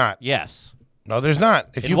 No, there's not. Yes. No, there's not.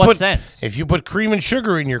 In what sense? If you put cream and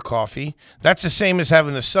sugar in your coffee, that's the same as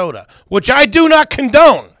having a soda, which I do not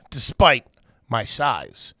condone, despite my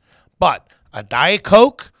size. But a Diet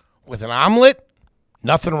Coke with an omelet,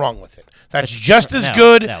 nothing wrong with it. That's just as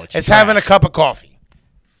good as having a cup of coffee.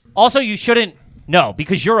 Also, you shouldn't. No,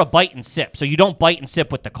 because you're a bite and sip. So you don't bite and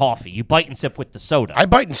sip with the coffee. You bite and sip with the soda. I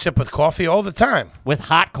bite and sip with coffee all the time. With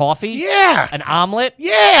hot coffee? Yeah. An omelet?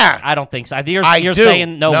 Yeah. I don't think so. You're do.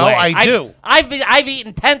 saying no way. I do. I've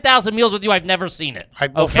eaten 10,000 meals with you. I've never seen it.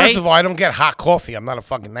 Well, okay? first of all, I don't get hot coffee. I'm not a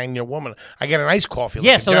fucking 9-year woman. I get an iced coffee.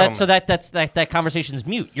 Yeah, like a gentleman. that conversation's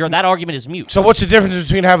mute. That argument is mute. So what's the difference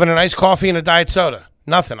between having an iced coffee and a diet soda?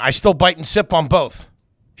 Nothing. I still bite and sip on both.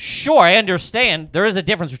 Sure, I understand. There is a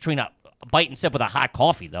difference between a bite and sip with a hot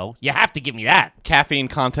coffee, though. You have to give me that. Caffeine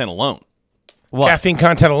content alone. What? Caffeine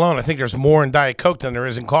content alone, I think there's more in Diet Coke than there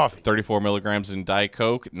is in coffee. 34 milligrams in Diet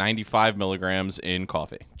Coke, 95 milligrams in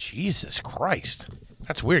coffee. Jesus Christ.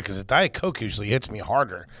 That's weird because the Diet Coke usually hits me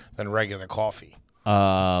harder than regular coffee.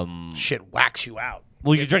 Shit whacks you out.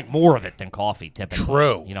 Well, you drink more of it than coffee, typically.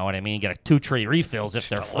 True. You know what I mean? You get 2 tree refills if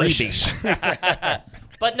they're Delicious. freebies.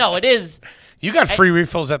 But no, it is. You got free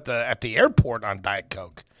refills at the airport on Diet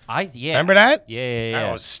Coke. Yeah. Remember that? Yeah.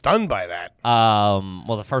 I was stunned by that.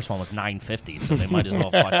 Well, the first one was $9.50, so they might as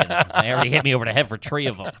well fucking. They already hit me over the head for 3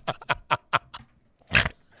 of them.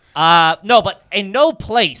 No, but in no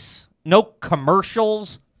place, no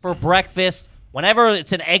commercials for breakfast. Whenever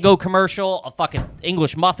it's an Eggo commercial, a fucking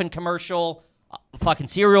English muffin commercial, a fucking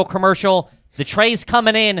cereal commercial, the tray's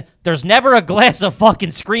coming in. There's never a glass of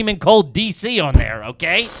fucking screaming cold DC on there,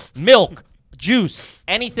 okay? Milk, juice,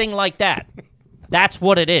 anything like that. That's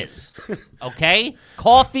what it is, okay?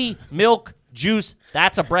 Coffee, milk, juice,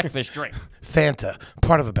 that's a breakfast drink. Fanta,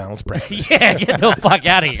 part of a balanced breakfast. Yeah, get the fuck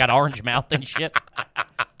out of here. You got orange mouth and shit.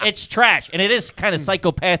 It's trash, and it is kind of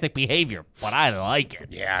psychopathic behavior, but I like it.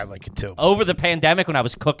 Yeah, I like it too. Over the pandemic, when I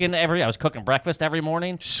was cooking breakfast every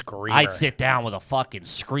morning, Screamer. I'd sit down with a fucking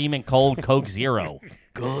screaming cold Coke Zero.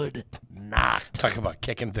 Good night. Talk about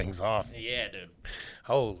kicking things off. Yeah, dude.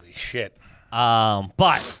 Holy shit.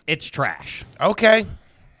 But it's trash. Okay.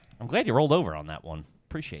 I'm glad you rolled over on that one.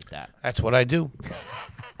 Appreciate that. That's what I do.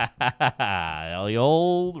 The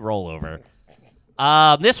old rollover.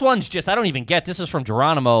 This one's just, I don't even get. This is from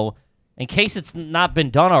Geronimo. In case it's not been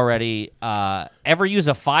done already, ever use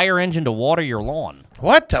a fire engine to water your lawn?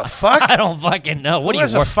 What the fuck? I don't fucking know. What Who are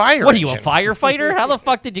has you? a fire What are you, a engine? firefighter? How the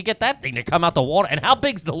fuck did you get that thing to come out the water? And how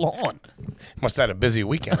big's the lawn? Must have had a busy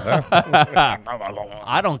weekend, huh?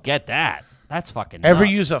 I don't get that. That's fucking Ever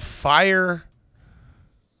nuts. use a fire?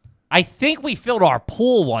 I think we filled our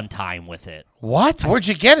pool one time with it. What? Where'd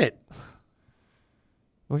you get it?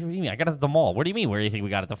 What do you mean? I got it at the mall. What do you mean? Where do you think we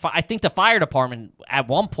got it? I think the fire department at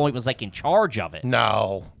one point was like in charge of it.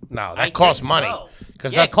 No. No, that costs money.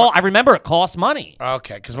 Because I remember it costs money.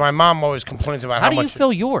 Okay, because my mom always complains about how much. do you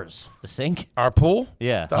fill yours? The sink? Our pool?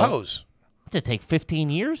 Yeah. The hose. Does it take 15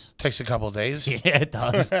 years? Takes a couple of days. Yeah, it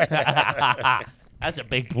does. That's a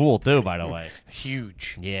big pool, too, by the way.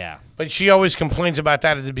 Huge. Yeah. But she always complains about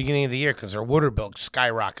that at the beginning of the year because her water bill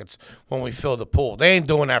skyrockets when we fill the pool. They ain't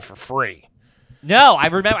doing that for free. No, I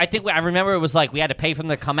remember it was like we had to pay for them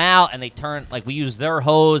to come out, and they turned like we used their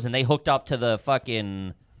hose, and they hooked up to the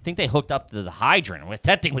fucking. I think they hooked up to the hydrant.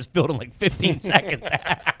 That thing was filled in like 15 seconds.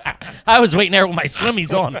 I was waiting there with my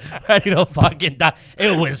swimmies on, ready to fucking die.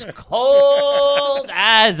 It was cold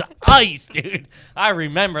as ice, dude. I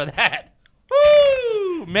remember that.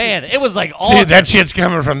 Woo! Man, it was like all. Dude, that shit's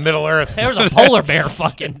coming from Middle Earth. There was a polar bear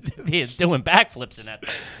fucking doing backflips in that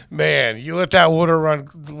thing. Man, you let that water run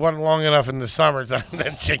long enough in the summertime,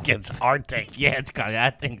 that shit gets Arctic. Yeah, it's kind of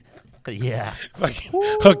that thing. Yeah. Fucking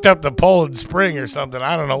hooked up to Poland Spring or something.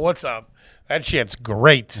 I don't know what's up. That shit's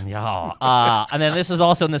great. Yeah. And then this is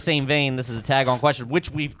also in the same vein. This is a tag-on question, which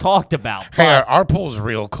we've talked about. Hey, our pool's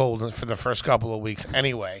real cold for the first couple of weeks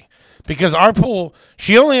anyway. Because our pool,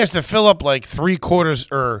 she only has to fill up like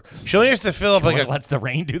 3/4, or she only has to fill up like lets the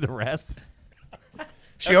rain do the rest.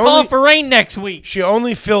 She only call for rain next week. She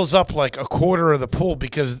only fills up like 1/4 of the pool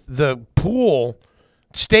because the pool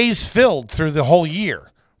stays filled through the whole year.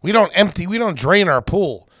 We don't drain our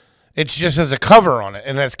pool. It just has a cover on it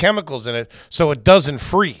and has chemicals in it so it doesn't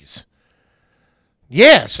freeze.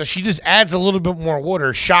 Yeah, so she just adds a little bit more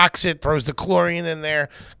water, shocks it, throws the chlorine in there,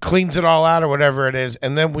 cleans it all out or whatever it is,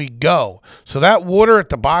 and then we go. So that water at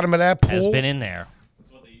the bottom of that pool has been in there.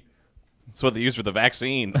 That's what they use for the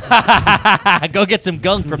vaccine. Go get some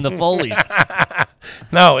gunk from the Foleys.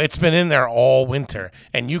 No, it's been in there all winter,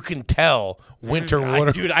 and you can tell winter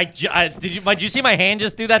water. Dude, did you see my hand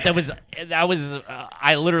just do that? That was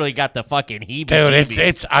I literally got the fucking heebie. Dude,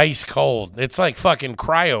 it's ice cold. It's like fucking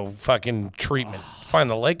cryo fucking treatment. Find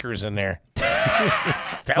the Lakers in there.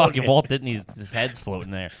 Fucking Walt Disney's his head's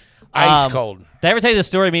floating there. Ice cold. Did I ever tell you the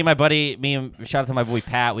story? Me and shout out to my boy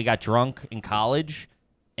Pat. We got drunk in college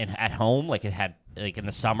and at home, like it had like in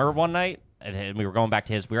the summer one night. And we were going back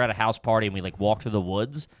to his. We were at a house party, and we like walked through the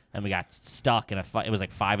woods, and we got stuck in a. It was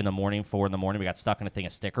like 5 in the morning, 4 in the morning. We got stuck in a thing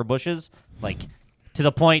of sticker bushes, like to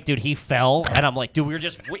the point, dude. He fell, and I'm like, dude,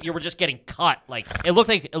 you were just getting cut. Like it looked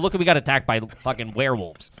like we got attacked by fucking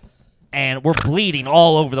werewolves, and we're bleeding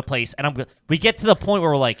all over the place. And we get to the point where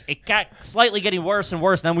we're like, it got slightly getting worse and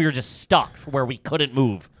worse. And then we were just stuck where we couldn't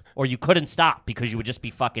move, or you couldn't stop because you would just be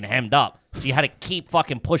fucking hemmed up. So you had to keep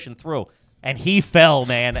fucking pushing through. And he fell,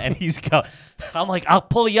 man, and I'm like, I'll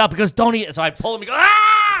pull you up. He goes, don't eat. So I pull him, he goes,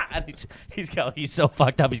 ah! And he's so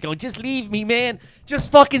fucked up. He's going, just leave me, man.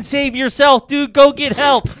 Just fucking save yourself, dude. Go get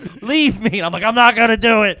help. Leave me. And I'm like, I'm not going to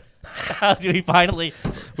do it.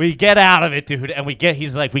 We get out of it, dude, and we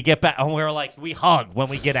get back, and we're like, we hug when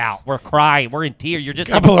we get out. We're crying. We're in tears. You're just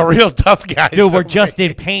couple of real tough guys. Dude, we're just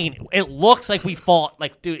in pain. It looks like we fought,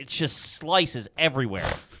 like, dude, it's just slices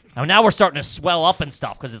everywhere. And now we're starting to swell up and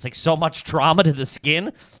stuff because it's like so much trauma to the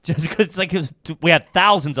skin. Just because it's like we had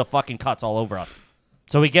thousands of fucking cuts all over us.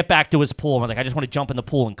 So we get back to his pool, and we're like, I just want to jump in the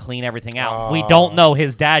pool and clean everything out. We don't know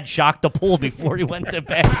his dad shocked the pool before he went to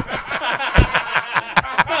bed.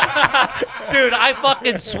 Dude, I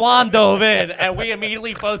fucking swan dove in, and we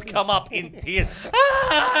immediately both come up in tears.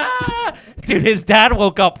 Dude, his dad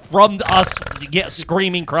woke up from us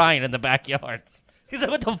screaming, crying in the backyard. He's like,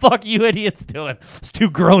 what the fuck are you idiots doing? It's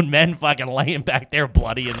 2 grown men fucking laying back there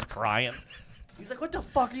bloody and crying. He's like, what the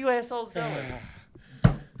fuck are you assholes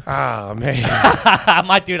doing? Oh, man.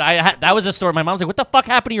 My dude, that was a story. My mom's like, what the fuck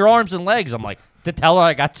happened to your arms and legs? I'm like, to tell her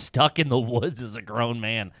I got stuck in the woods as a grown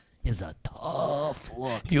man is a tough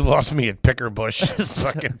look. You lost me at Pickerbush,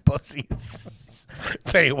 sucking pussies.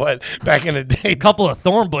 Tell you what, back in the day, a couple of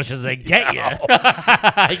thorn bushes, they get you.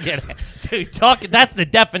 I get it. Dude, that's the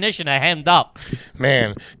definition of hemmed up.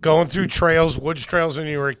 Man, going through woods trails when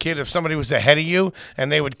you were a kid, if somebody was ahead of you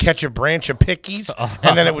and they would catch a branch of pickies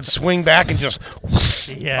and then it would swing back and just, whoosh,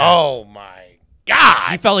 yeah. Oh my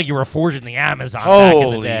God. You felt like you were forging the Amazon Holy back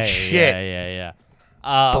in the day. Shit. Yeah.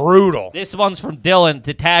 Brutal. This one's from Dylan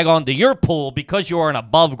to tag on to your pool because you are an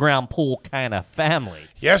above-ground pool kind of family.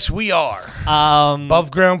 Yes, we are.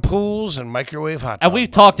 Above-ground pools and microwave hot dogs. And we've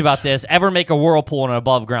talked about this. Ever make a whirlpool in an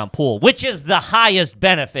above-ground pool, which is the highest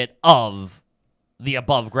benefit of the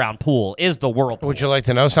above-ground pool, is the whirlpool. Would you like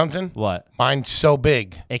to know something? What? Mine's so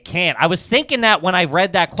big. It can't. I was thinking that when I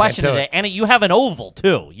read that question today, and you have an oval,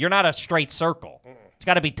 too. You're not a straight circle. It's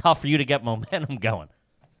got to be tough for you to get momentum going.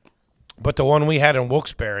 But the one we had in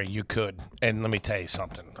Wilkes-Barre, you could. And let me tell you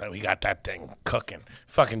something. We got that thing cooking.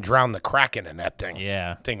 Fucking drowned the Kraken in that thing.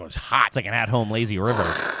 Yeah. Thing was hot. It's like an at-home lazy river.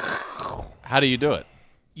 How do you do it?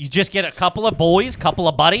 You just get a couple of boys, couple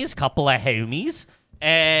of buddies, couple of homies,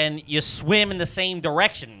 and you swim in the same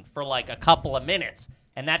direction for like a couple of minutes.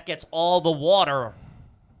 And that gets all the water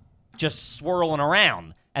just swirling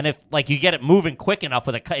around. And if like you get it moving quick enough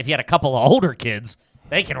with if you had a couple of older kids,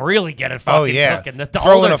 they can really get it fucking cooking.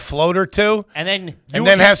 Throw in a float or two, and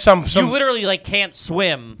then have some. You literally like can't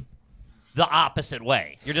swim the opposite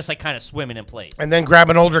way. You're just like kind of swimming in place. And then grab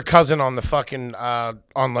an older cousin on the fucking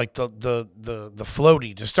on like the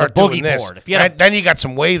floaty to start doing this. Board. If you had then you got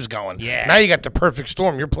some waves going. Yeah. Now you got the perfect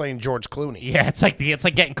storm. You're playing George Clooney. Yeah, it's like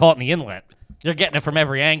getting caught in the inlet. You're getting it from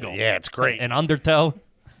every angle. Yeah, it's great. An undertow.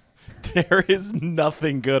 There is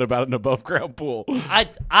nothing good about an above ground pool.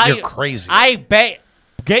 You're crazy. I bet.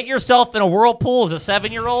 Get yourself in a whirlpool as a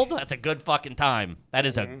 7-year-old. That's a good fucking time. That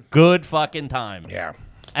is a good fucking time. Yeah.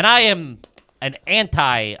 And I am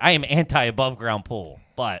anti above ground pool,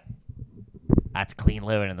 but that's clean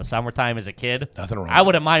living in the summertime as a kid. Nothing wrong. I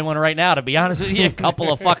wouldn't mind one right now, to be honest with you. A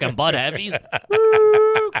couple of fucking butt heavies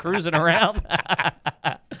cruising around.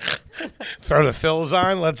 Throw the fills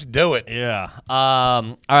on. Let's do it. Yeah.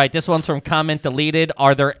 All right. This one's from comment deleted.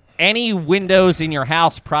 Are there any windows in your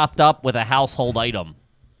house propped up with a household item?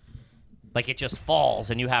 Like it just falls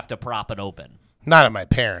and you have to prop it open. Not at my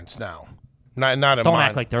parents, no. Not in Don't mine.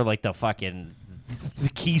 act like they're like the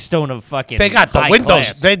keystone of fucking. They got the high windows.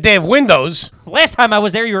 class. They have windows. Last time I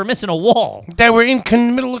was there, you were missing a wall. They were in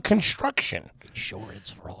middle of construction. Sure, it's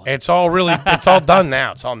fraud. It's all done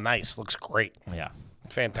now. It's all nice. Looks great. Yeah.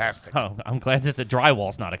 Fantastic. Oh, I'm glad that the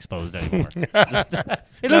drywall's not exposed anymore.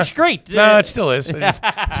 It looks great. No, it still is. Just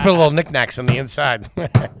put a little knickknacks on the inside.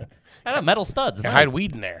 I got metal studs. Nice. Hide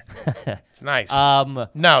weed in there. It's nice.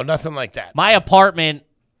 No, nothing like that. My apartment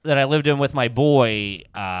that I lived in with my boy,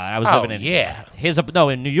 I was living in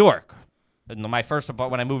in New York. In my first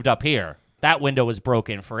apartment when I moved up here, that window was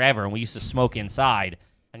broken forever, and we used to smoke inside,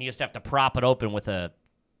 and you used to have to prop it open with a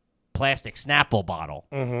plastic Snapple bottle,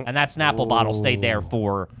 and that Snapple bottle stayed there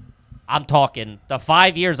for, I'm talking, the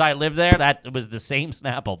 5 years I lived there, that was the same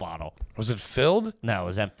Snapple bottle. Was it filled? No, it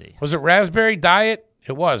was empty. Was it raspberry diet?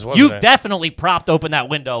 It was, wasn't You've it? definitely propped open that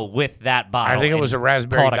window with that bottle. I think it was a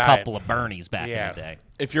raspberry caught diet. a couple of Bernies back in the day.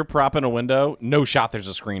 If you're propping a window, no shot there's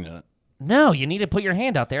a screen in it. No, you need to put your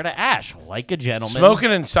hand out there to ash like a gentleman. Smoking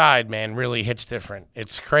inside, man, really hits different.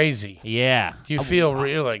 It's crazy. Yeah. You feel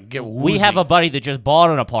really like get woozy. We have a buddy that just bought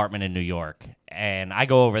an apartment in New York, and I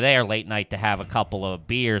go over there late night to have a couple of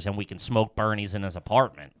beers, and we can smoke Bernies in his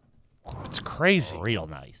apartment. It's crazy. Real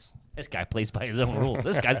nice. This guy plays by his own rules.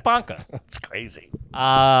 This guy's bonkers. It's crazy.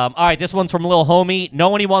 All right, this one's from Lil Homie.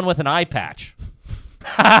 Know anyone with an eye patch?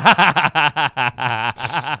 An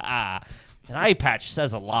eye patch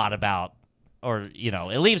says a lot about, or, you know,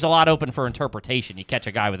 it leaves a lot open for interpretation. You catch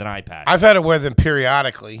a guy with an eye patch. I've had to wear them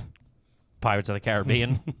periodically. Pirates of the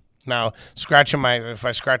Caribbean. Now, if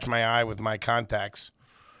I scratch my eye with my contacts,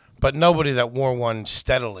 but nobody that wore one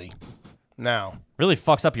steadily. No. Really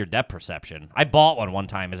fucks up your depth perception. I bought one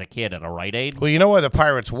time as a kid at a Rite Aid. Well, you know why the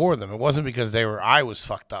pirates wore them? It wasn't because their eye was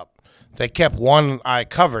fucked up. They kept one eye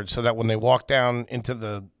covered so that when they walked down into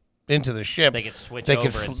the ship, they could switch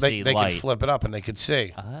over and see they light. could flip it up and they could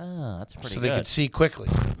see. Ah, that's pretty so good. they could see quickly.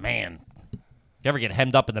 Man, you ever get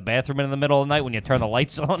hemmed up in the bathroom in the middle of the night when you turn the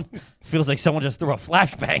lights on? Feels like someone just threw a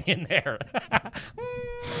flashbang in there.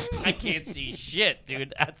 I can't see shit,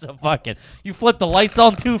 dude. That's a fucking... You flip the lights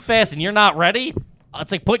on too fast and you're not ready?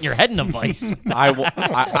 It's like putting your head in a vice.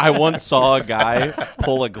 I once saw a guy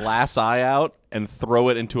pull a glass eye out and throw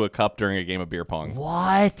it into a cup during a game of beer pong.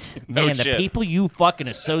 What? No Man, shit. the people you fucking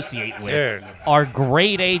associate with Dude. are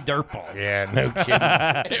grade A dirtballs. Yeah, no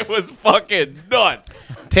kidding. It was fucking nuts.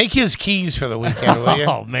 Take his keys for the weekend, will you?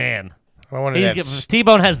 Oh, man. I wanted that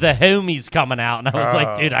T-Bone has the homies coming out, and I was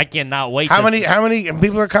like, dude, I cannot wait. How many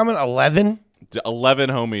people are coming? 11? 11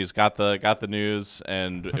 homies got the news,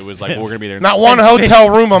 and it was like, we're going to be there. Not one hotel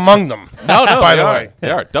room among them. No, by the they way. are. They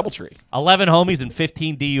are. Doubletree. 11 homies and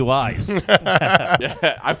 15 DUIs.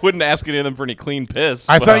 Yeah, I wouldn't ask any of them for any clean piss.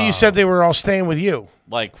 I but, thought you said they were all staying with you.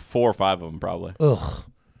 like 4 or 5 of them, probably. Ugh.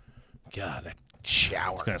 God, that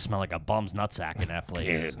shower. It's going to smell like a bum's nutsack in that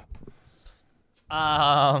place. Dude.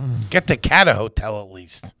 Get the cat a hotel at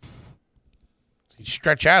least. You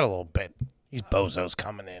stretch out a little bit. These bozos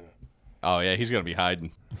coming in. Oh yeah, he's gonna be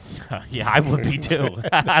hiding. Yeah, I would be too.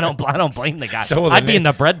 I don't blame the guy. So I'd be in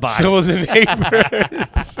the bread box. So will the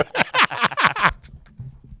neighbors.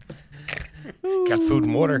 Got food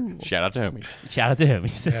and water. Shout out to homies. Shout out to him.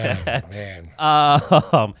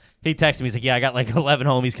 Oh, man. He texted me. He's like, "Yeah, I got like 11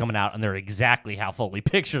 homies coming out, and they're exactly how Foley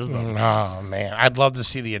pictures them." Oh man, I'd love to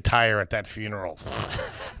see the attire at that funeral.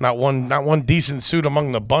 Not one decent suit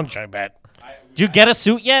among the bunch. I bet. Did you get a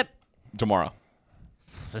suit yet? Tomorrow.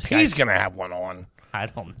 This guy, He's gonna have one on, I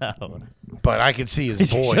don't know. but I could see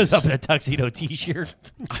his He boys. shows up in a tuxedo T-shirt.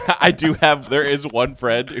 I do have. There is one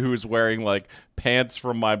friend who's wearing like pants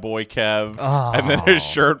from my boy Kev, and then a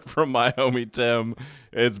shirt from my homie Tim.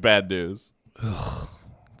 It's bad news.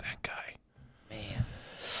 That guy. Man,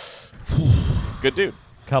 Good dude.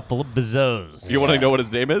 couple of bizos. You want to know what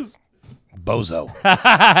his name is? Bozo.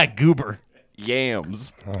 Goober.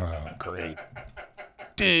 Yams. Oh, great.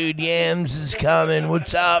 Dude, Yams is coming.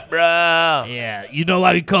 What's up, bro? Yeah, you know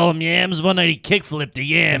why we call him Yams? One night he kickflipped a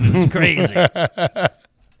yam. It was crazy.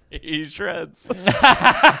 He shreds.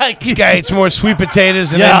 This guy eats more sweet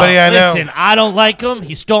potatoes than anybody I know. Listen, I don't like him.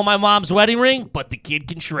 He stole my mom's wedding ring, but the kid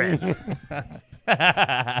can shred.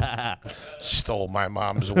 Stole my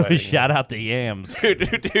mom's wedding. Shout out to Yams.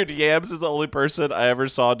 Dude, Yams is the only person I ever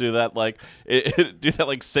saw do that like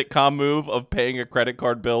sitcom move of paying a credit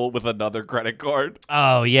card bill with another credit card.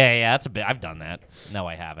 Oh, yeah, that's a bit. I've done that. No,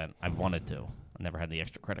 I haven't. I've wanted to. I never had the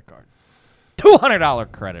extra credit card.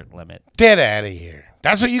 $200 credit limit. Get out of here.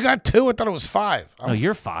 That's what you got, 2? I thought it was 5. Oh,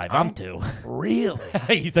 you're 5. I'm 2. Really?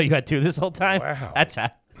 You thought you had 2 this whole time? Wow. That's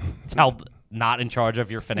how not in charge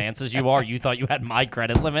of your finances you are. You thought you had my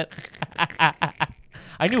credit limit?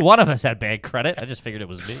 I knew one of us had bad credit. I just figured it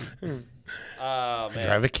was me. Oh, man.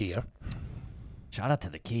 Drive a Kia. Shout out to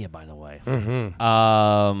the Kia, by the way. Mm-hmm.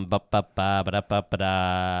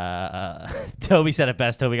 Toby said it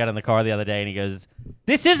best. Toby got in the car the other day, and he goes,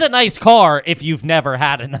 "This is a nice car if you've never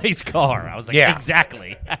had a nice car." I was like, Yeah.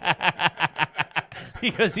 Exactly. He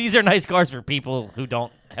goes, "These are nice cars for people who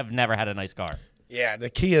have never had a nice car." Yeah, the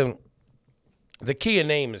Kia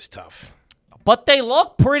name is tough. But they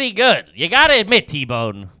look pretty good. You gotta admit,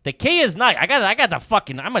 T-Bone, the Kia's nice. I got the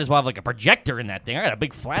fucking. I might as well have like a projector in that thing. I got a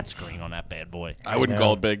big flat screen on that bad boy. I wouldn't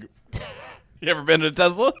call it big. You ever been to a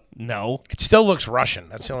Tesla? No. It still looks Russian.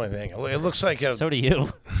 That's the only thing. It looks like a... So do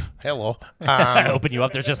you. Hello. I open you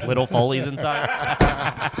up. There's just little Foleys inside.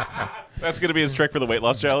 That's going to be his trick for the weight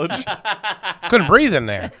loss challenge. Couldn't breathe in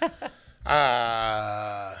there.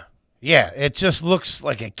 Yeah, it just looks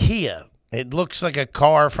like a Kia. It looks like a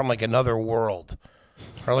car from like another world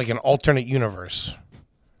or like an alternate universe.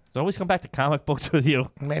 So always come back to comic books with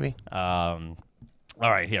you. Maybe. All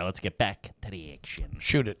right, here, let's get back to the action.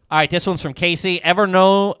 Shoot it. All right, this one's from Casey. Ever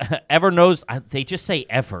knows? They just say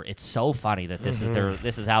ever. It's so funny that this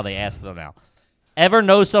is how they ask them now. Ever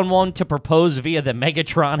know someone to propose via the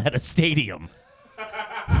Megatron at a stadium?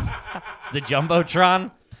 The Jumbotron.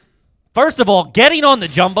 First of all, getting on the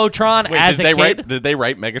Jumbotron as a kid. Did they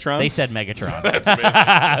write Megatron? They said Megatron. That's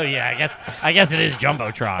amazing. Yeah, I guess it is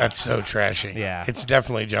Jumbotron. That's so trashy. Yeah. It's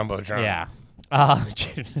definitely Jumbotron. Yeah.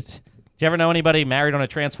 Did you ever know anybody married on a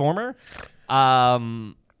Transformer?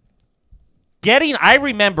 I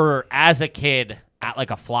remember as a kid at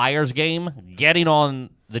like a Flyers game, getting on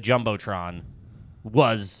the Jumbotron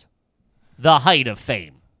was the height of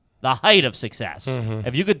fame, the height of success.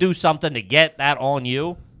 If you could do something to get that on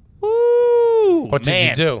you, woo, What did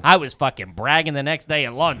you do? I was fucking bragging the next day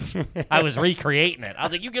at lunch. I was recreating it. I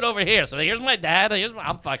was like, you get over here. So here's my dad.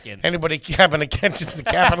 I'm fucking. Anybody happen to catch the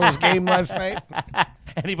Capitals game last night?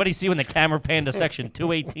 Anybody see when the camera panned to section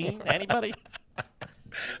 218? Anybody?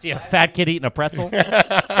 See a fat kid eating a pretzel?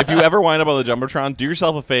 If you ever wind up on the Jumbotron, do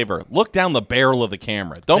yourself a favor. Look down the barrel of the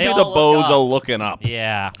camera. Don't They be the all look bozo looking up.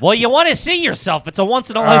 Yeah. Well, you want to see yourself. It's a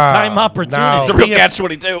once-in-a-lifetime opportunity. no. It's a real Be a-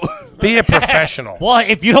 catch-22. Be a professional. Well,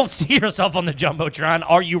 if you don't see yourself on the Jumbotron,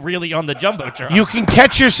 are you really on the Jumbotron? You can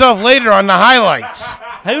catch yourself later on the highlights.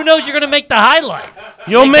 Who knows you're going to make the highlights?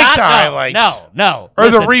 You'll They make got- the highlights. No. Or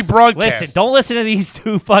the Listen, rebroadcast. Listen, don't listen to these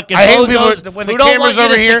two fucking I hate bozos people when who the don't camera's want you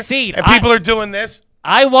over to here succeed. and people are doing this.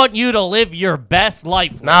 I want you to live your best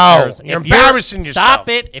life. No, listeners. you're If embarrassing yourself. Stop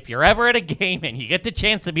it. If you're ever at a game and you get the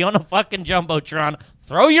chance to be on a fucking Jumbotron,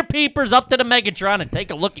 throw your peepers up to the Megatron and take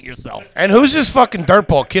a look at yourself. And who's this fucking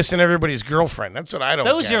dirtball kissing everybody's girlfriend? That's what I don't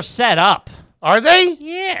Those get. are set up. Are they?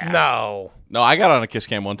 Yeah. No. No, I got on a kiss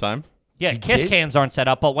cam one time. Yeah, kiss did? cans aren't set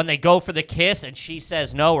up, but when they go for the kiss and she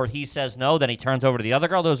says no or he says no, then he turns over to the other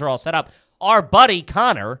girl, those are all set up. Our buddy,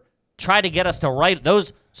 Connor, tried to get us to write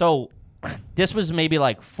those. So this was maybe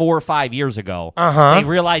like 4 or 5 years ago. They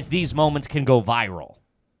realized these moments can go viral.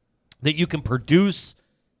 That you can produce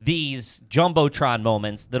these Jumbotron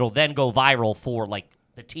moments that'll then go viral for like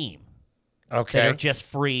the team. Okay. That are just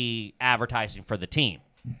free advertising for the team.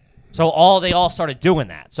 So they all started doing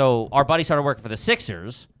that. So our buddy started working for the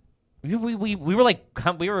Sixers, We were like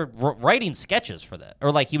we were writing sketches for that,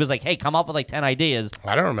 or like he was like, hey, come up with like 10 ideas.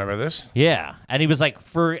 I don't remember this. Yeah, and he was like,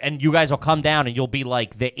 and you guys will come down and you'll be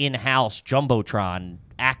like the in-house jumbotron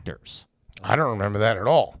actors. I don't remember that at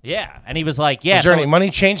all. Yeah, and he was like, yeah. Is there any money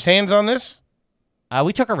changed hands on this?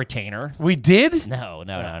 We took a retainer. We did? No.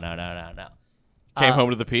 Came home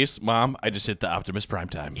to the piece. Mom, I just hit the Optimus Prime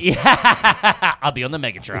time. Yeah, I'll be on the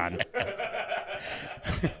Megatron.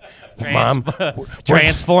 Mom,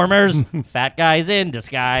 Transformers, fat guys in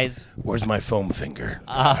disguise. where's my foam finger?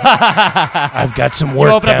 I've got some work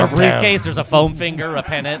You open up a downtown. briefcase, there's a foam finger, a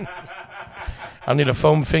pennant. I'll need a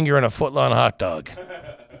foam finger and a foot-long hot dog.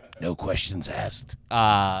 No questions asked.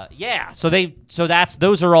 Yeah. So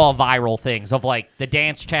those are all viral things of like the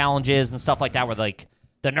dance challenges and stuff like that, where like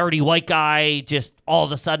the nerdy white guy just all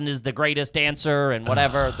of a sudden is the greatest dancer and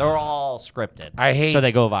whatever. They're all scripted. I hate so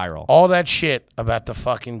they go viral. all that shit about the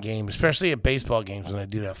fucking game, especially at baseball games when they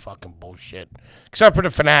do that fucking bullshit. Except for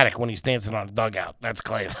the fanatic when he's dancing on the dugout. That's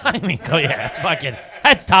classy. I mean,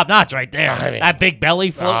 that's top notch right there. I mean, that big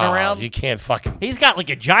belly floating around. You can't fucking He's got like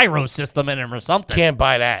a gyro system in him or something. can't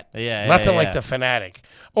buy that. Yeah, Nothing yeah. like the fanatic.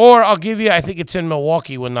 Or I'll give you, I think it's in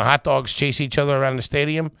Milwaukee when the hot dogs chase each other around the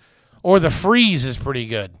stadium. Or the freeze is pretty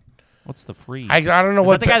good. What's the freeze? I don't know Is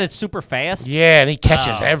what that the guy that's super fast? Yeah, and he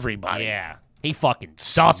catches Oh, everybody. Yeah. He fucking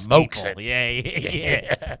dusts Smokes people. it.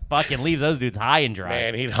 Yeah. Fucking leaves those dudes high and dry.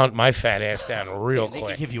 Man, he'd hunt my fat ass down real They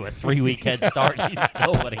quick. could give you a 3-week head start. You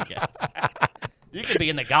still wouldn't get. You could be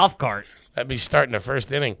in the golf cart. That'd be starting the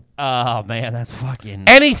first inning. Oh man, that's fucking.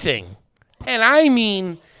 Anything, and I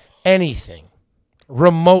mean anything,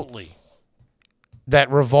 remotely that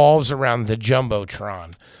revolves around the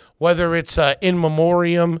Jumbotron. Whether it's in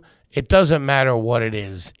memoriam, it doesn't matter what it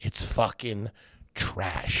is. It's fucking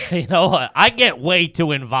trash. You know what? I get way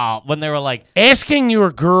too involved when they were like, Asking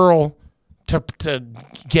your girl to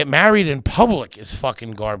get married in public is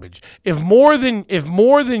fucking garbage. If more than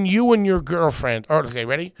you and your girlfriend, okay,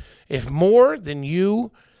 ready? If more than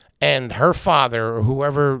you and her father or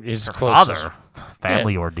whoever is closest.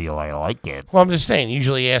 family ordeal. I like it. Well, I'm just saying,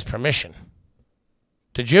 usually ask permission.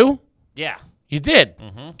 Did you? Yeah. You did.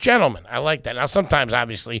 Gentlemen, I like that. Now, sometimes,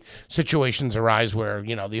 obviously, situations arise where,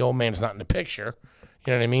 the old man's not in the picture.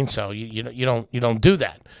 You know what I mean? So you don't do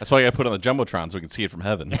that. That's why I got to put on the Jumbotron so we can see it from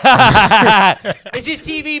heaven. Is his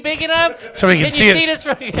TV big enough? So we can you see it- this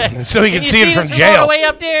from, so we can see it from all jail. the way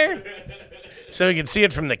up there? So you can see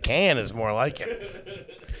it from the can is more like it.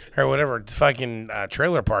 Or whatever fucking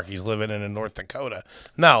trailer park he's living in North Dakota.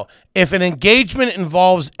 No, if an engagement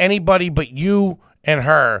involves anybody but you and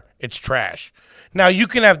her, it's trash. Now, you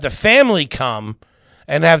can have the family come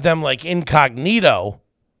and have them like incognito.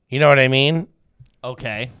 You know what I mean?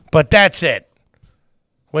 Okay. But that's it.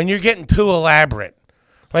 When you're getting too elaborate.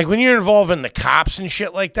 Like when you're involving the cops and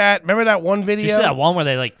shit like that. Remember that one video? Did you see that one where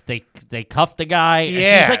they cuffed the guy? And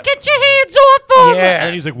Yeah. she's like, "Get your hands off him!" Yeah. And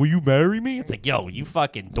then he's like, "Will you marry me?" It's like, "Yo, you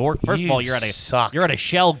fucking dork! First You of all, you're suck. at a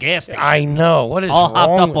Shell gas station, I know. What is all wrong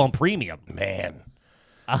hopped up with- on premium." Man.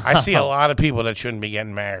 I see a lot of people that shouldn't be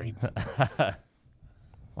getting married. Why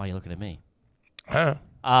are you looking at me? Huh?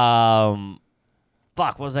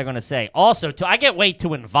 Fuck, what was I going to say? Also, I get way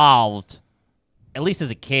too involved, at least as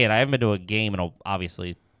a kid. I haven't been to a game in,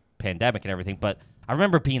 obviously, pandemic and everything, but I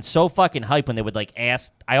remember being so fucking hyped when they would, like,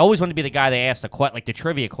 ask. I always wanted to be the guy they asked the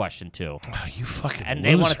trivia question to. Oh, you fucking And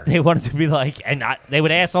loser. they wanted to be like, they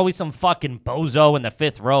would ask always some fucking bozo in the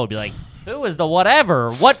fifth row, be like, who is the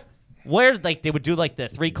whatever? Where's, like, they would do, like, the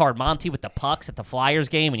 3-card Monty with the pucks at the Flyers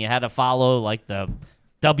game, and you had to follow, like, the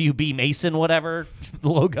WB Mason whatever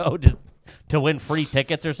logo to win free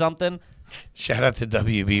tickets or something. Shout out to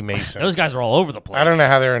WB Mason. Those guys are all over the place. I don't know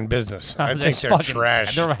how they're in business. I They're think they're fucking-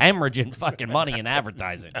 trash. They're hemorrhaging fucking money in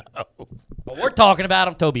advertising. But we're talking about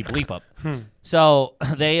them, Toby Bleep up. So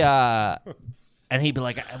they and he'd be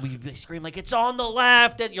like, we'd scream like, "It's on the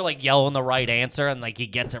left," and you're like yelling the right answer, and like he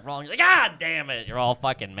gets it wrong. You're like, "God damn it!" You're all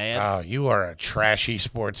fucking mad. Oh, you are a trashy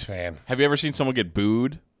sports fan. Have you ever seen someone get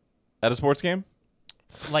booed at a sports game?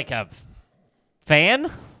 Like a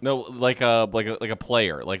fan. No, like a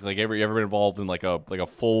player. Like you ever been involved in like a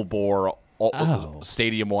full bore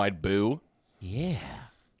stadium wide boo? Yeah.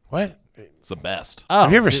 What? It's the best. Oh,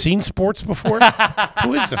 Have you ever seen sports before?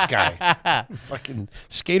 Who is this guy? Fucking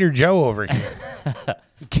Skater Joe over here.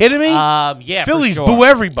 You kidding me? Yeah. Phillies for sure. boo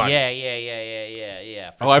everybody.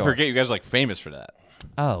 Yeah. For Oh, I sure. forget you guys are like famous for that.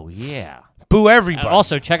 Oh yeah. Boo everybody.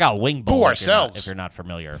 Also, check out Wing Bowl Boo if ourselves. you're not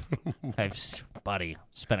familiar. Buddy,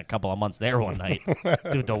 spent a couple of months there one night.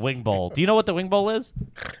 Dude, the Wing Bowl. Do you know what the Wing Bowl is?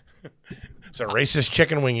 It's a racist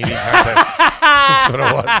chicken wing eating contest. That's what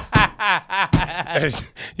it was.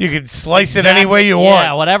 You could slice it any way you want.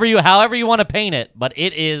 Yeah, however you want to paint it, but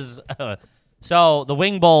it is. So the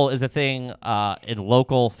Wing Bowl is a thing in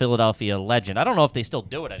local Philadelphia legend. I don't know if they still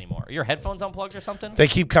do it anymore. Are your headphones unplugged or something? They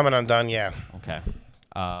keep coming undone, yeah. Okay.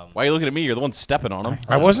 Why are you looking at me? You're the one stepping on them.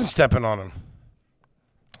 I wasn't stepping on them.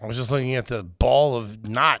 I was just looking at the ball of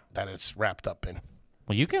knot that it's wrapped up in.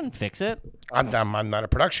 Well, you can fix it. I'm not a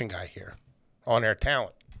production guy here. On-air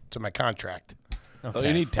talent. It's in my contract. Okay. Don't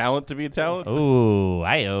you need talent to be a talent? Ooh,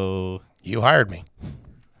 I-oh. You hired me.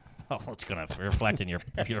 Oh, it's going to reflect in your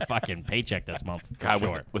fucking paycheck this month. God,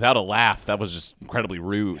 Sure. without a laugh, that was just incredibly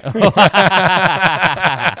rude. Yeah,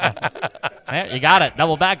 you got it.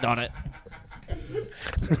 Double backed on it.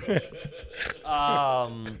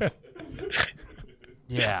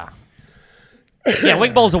 Yeah. Yeah,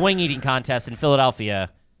 Wing Bowl's a wing eating contest in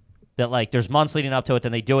Philadelphia that, like, there's months leading up to it,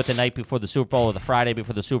 then they do it the night before the Super Bowl or the Friday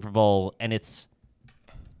before the Super Bowl, and it's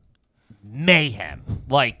mayhem.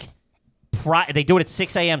 Like, they do it at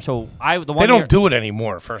 6 a.m., so They don't do it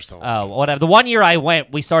anymore, first of all. Oh, whatever. The one year I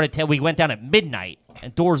went, we went down at midnight,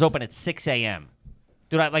 and doors open at 6 a.m.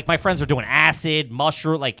 Dude, my friends are doing acid,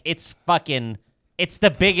 mushroom, like, it's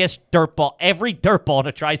the biggest dirt ball. Every dirt ball in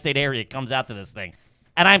the tri-state area comes out to this thing.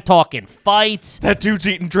 And I'm talking fights. That dude's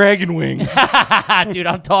eating dragon wings. Dude,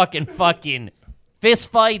 I'm talking fucking fist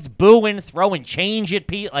fights, booing, throwing change at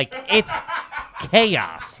people. Like, it's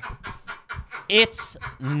chaos. It's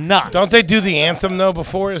nuts. Don't they do the anthem, though,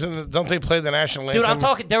 before? Don't they play the national anthem? Dude, I'm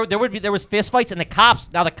talking, there was fist fights, and the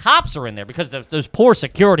cops, now the cops are in there because those poor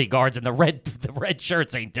security guards and the red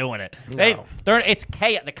shirts ain't doing it. No. It's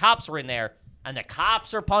chaos. The cops are in there, and the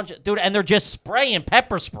cops are punching, dude, and they're just spraying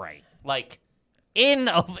pepper spray. Like, in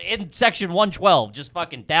section 112, just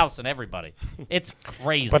fucking dousing everybody. It's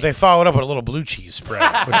crazy. But they followed up with a little blue cheese spread,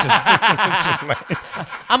 which is nice.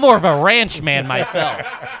 I'm more of a ranch man myself.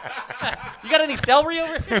 You got any celery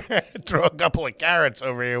over here? Throw a couple of carrots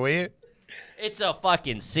over here, will you? It's a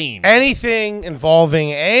fucking scene. Anything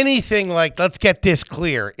involving anything like, let's get this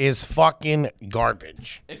clear, is fucking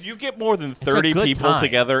garbage. If you get more than 30 people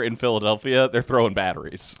together in Philadelphia, they're throwing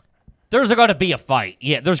batteries. There's going to be a fight.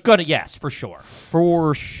 Yeah, yes, for sure.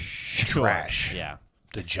 For sure. Trash. Yeah.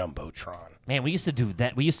 The Jumbotron. Man, we used to do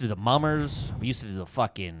that. We used to do the mummers. We used to do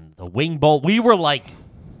the Wing Bowl. We were like,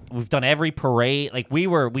 we've done every parade. Like,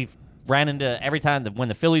 we've ran into every time when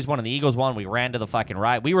the Phillies won and the Eagles won, we ran to the fucking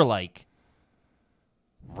ride. We were like,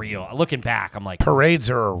 real. Looking back, I'm like. Parades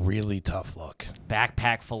are a really tough look.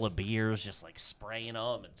 Backpack full of beers, just like spraying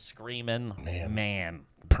them and screaming. Man.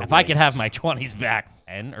 Parades. If I could have my 20s back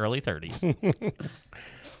and early 30s.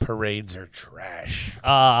 Parades are trash.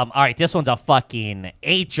 All right, this one's a fucking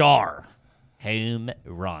HR home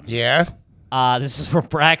run. Yeah? This is from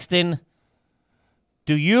Braxton.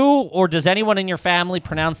 Do you or does anyone in your family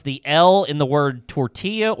pronounce the L in the word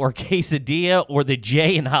tortilla or quesadilla or the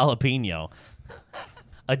J in jalapeno?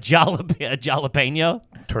 A jalapeno?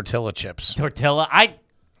 Tortilla chips. Tortilla?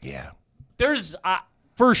 Yeah. There's...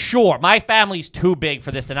 for sure, my family's too big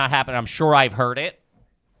for this to not happen. I'm sure I've heard it,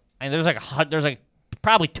 and there's like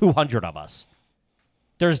probably 200 of us.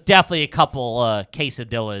 There's definitely a couple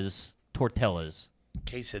quesadillas, tortillas.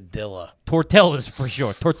 Tortillas for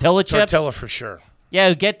sure. Tortilla chips. Tortilla for sure.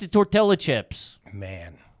 Yeah, get the tortilla chips.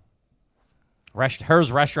 Man.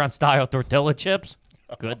 Hers restaurant style tortilla chips.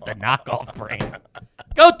 Good, the knockoff brand.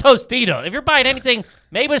 Go Tostito. If you're buying anything,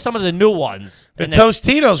 maybe some of the new ones. The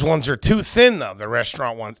Tostitos ones are too thin, though, the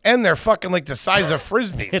restaurant ones. And they're fucking like the size of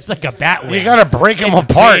Frisbees. It's like a bat wing. You got to break them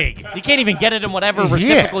apart. Big. You can't even get it in whatever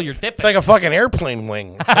reciprocal you're dipping. It's like a fucking airplane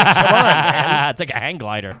wing. It's like, come on, man. It's like a hang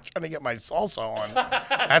glider. I'm trying to get my salsa on.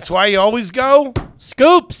 That's why you always go?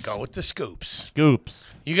 Scoops. Go with the scoops.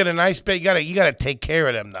 Scoops. You get a nice bit. You got to take care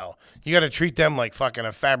of them, though. You got to treat them like fucking a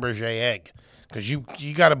Fabergé egg. Because you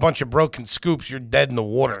got a bunch of broken scoops, you're dead in the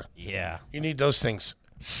water. Yeah. You need those things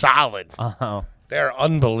solid. Uh-huh. They're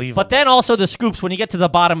unbelievable. But then also the scoops, when you get to the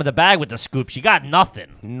bottom of the bag with the scoops, you got nothing.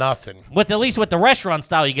 Nothing. At least with the restaurant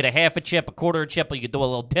style, you get a half a chip, a quarter of a chip, or you could do a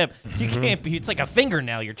little tip. You can't be, it's like a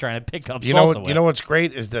fingernail you're trying to pick up salsa with. You know what's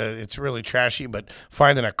great is it's really trashy, but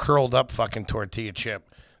finding a curled up fucking tortilla chip.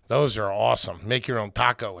 Those are awesome. Make your own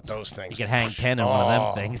taco with those things. You can hang 10 in one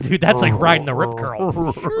of them things. Dude, that's like riding the rip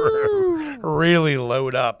curl. Really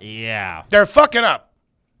load up. Yeah. They're fucking up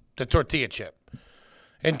the tortilla chip.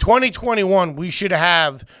 In 2021, we should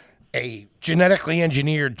have a genetically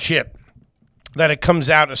engineered chip that it comes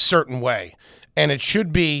out a certain way. And it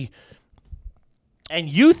should be And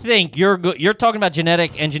you think you're talking about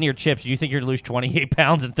genetic engineered chips. You think you're going to lose 28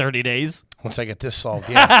 pounds in 30 days? Once I get this solved,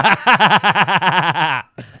 yeah.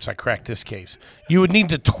 Once I crack this case. You would need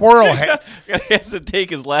to twirl. He has to take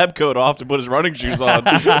his lab coat off to put his running shoes on.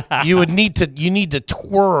 You need to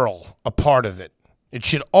twirl a part of it. It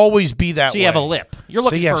should always be that way. So you have a lip. You're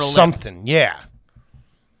looking so you for have a lip. something, yeah.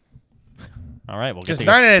 All right, well, because 9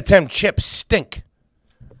 out of 10 chips stink.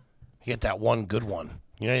 You get that one good one.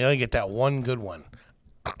 You only get that one good one.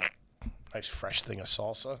 Nice fresh thing of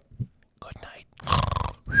salsa. Good night.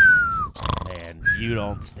 Man, you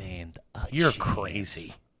don't stand a You're chance.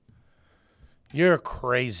 crazy. You're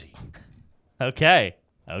crazy. Okay.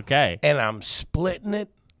 And I'm splitting it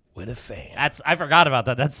with a fan. I forgot about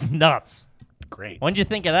that. That's nuts. Great. When'd you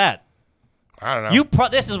think of that? I don't know.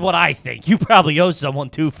 This is what I think. You probably owe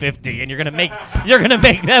someone $250, and you're gonna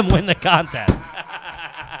make them win the contest.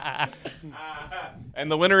 And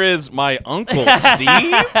the winner is my Uncle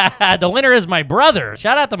Steve. The winner is my brother.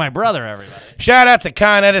 Shout out to my brother, everybody. Shout out to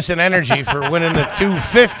Con Edison Energy for winning the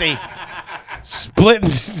 250.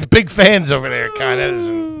 Splitting big fans over there, Con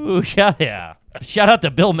Edison. Ooh, shout out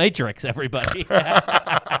to Bill Matrix, everybody.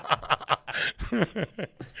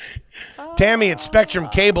 Tammy at Spectrum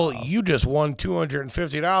Cable, you just won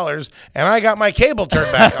 $250, and I got my cable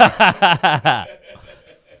turned back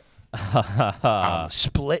on. I'm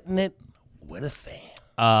splitting it with a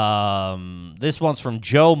fan. This one's from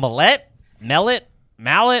Joe Mallet. Mallet.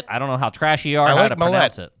 I don't know how trashy you are. I how like to Mallet.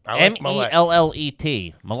 pronounce it. I like Mallet.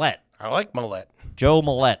 Mallet. Mallet. I like Millette. Joe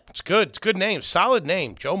Mallet. It's good. It's a good name. Solid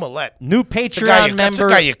name. Joe Millette. New Patreon That's member.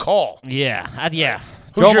 the guy you call. Yeah. Yeah.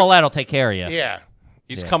 Who's Joe your- Mallet will take care of you. Yeah.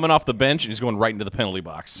 He's coming off the bench and he's going right into the penalty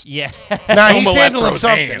box. Yeah. Nah, he's Millette handling throws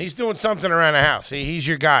something. hands. He's doing something around the house. He's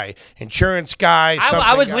your guy. Insurance guy.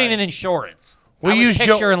 I was guy. leaning insurance. We I was use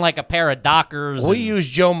Joe- picturing like a pair of Dockers. We and- use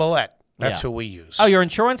Joe Millette. That's Yeah. who we use. Oh, your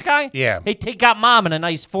insurance guy? Yeah. He got mom in a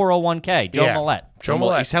nice 401k. Joe Yeah. Millette. Joe He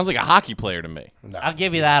Millette. sounds like a hockey player to me. I'll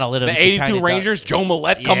give you that a little The bit. 82 Rangers, Joe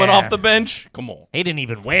Millette coming Yeah. off the bench. Come on. He didn't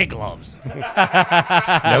even wear gloves.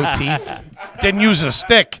 No teeth. Didn't use a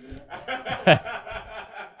stick.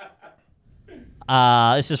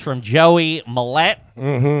 This is from Joey Millette.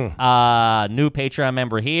 Mm-hmm. New Patreon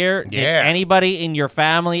member here. Yeah. Did anybody in your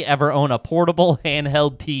family ever own a portable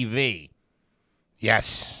handheld TV?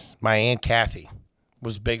 Yes. My Aunt Kathy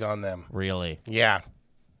was big on them. Really? Yeah.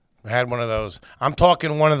 I had one of those. I'm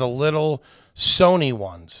talking one of the little Sony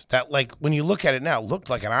ones that, like, when you look at it now, it looked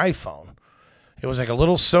like an iPhone. It was like a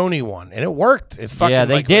little Sony one, and it worked. It fucking Yeah,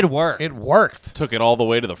 they did work. It worked. Took it all the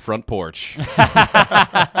way to the front porch. You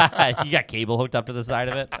got cable hooked up to the side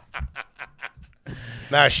of it?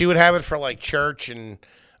 Nah, she would have it for like church and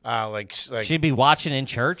like She'd be watching in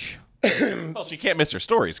church? Well, she can't miss her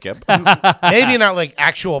stories, Kip. maybe not like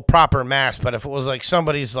actual proper mass, but if it was like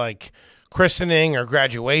somebody's like christening or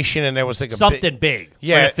graduation, and there was like a Something big.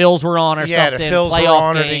 Yeah. Like the Phils were on or yeah, something. the Phils were playoff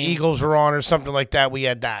on or the game. Eagles were on or something like that. We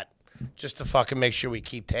had that just to fucking make sure we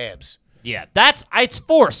keep tabs. Yeah, it's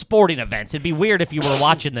for sporting events. It'd be weird if you were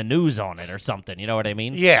watching the news on it or something. You know what I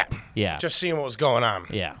mean? Yeah, Yeah. just seeing what was going on.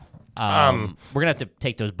 Yeah. We're gonna have to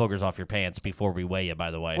take those boogers off your pants before we weigh you. By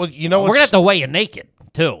the way, Well, you know we're gonna what's have to weigh you naked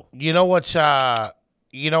too, you know what's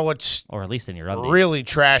or at least in your undies. really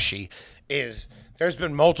trashy is there's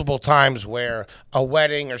been multiple times where a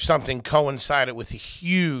wedding or something coincided with a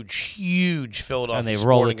huge Philadelphia And they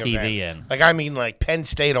roll the sporting TV event. in. Like, I mean, like Penn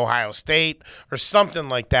State, Ohio State, or something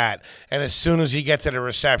like that. And as soon as you get to the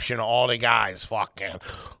reception, all the guys fucking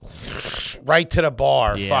right to the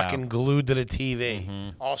bar, Yeah. fucking glued to the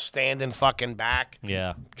TV, all standing fucking back.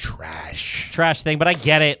 Yeah, Trash. trash thing, but I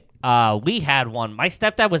get it. We had one. My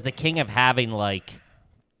stepdad was the king of having like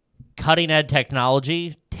cutting edge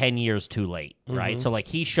technology 10 years too late, right? So like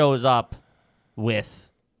he shows up with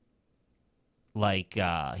like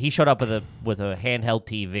he showed up with a handheld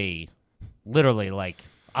TV, literally like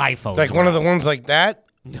iPhones. Like one of the ones like that?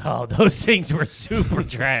 No, those things were super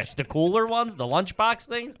trash. The cooler ones, the lunchbox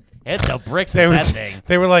things, hit the bricks They with were, that thing.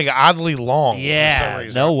 they were like oddly long. for some Yeah,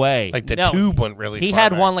 reason. no way. Like the No. tube went really He far had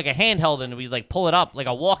back. one like a handheld, and we like pull it up like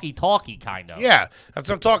a walkie-talkie kind of. Yeah, that's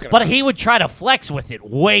what I'm talking But about. he would try to flex with it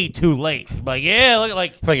way too late. He'd be like, yeah, look,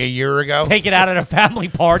 like Like a year ago. take it out at a family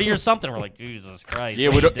party or something. We're like, Jesus Christ. Yeah,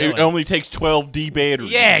 what are you it doing? only takes 12 D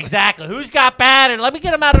batteries. Yeah, exactly. Who's got battery? Let me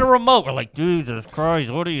get him out of the remote. We're like, Jesus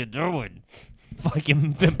Christ, what are you doing?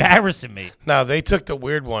 Fucking embarrassing me. No, they took the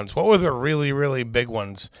weird ones. What were the really, really big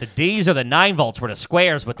ones? The D's or the 9 volts were the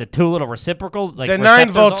squares with the two little reciprocals. Like The 9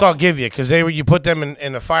 receptors volts on. I'll give you because they were you put them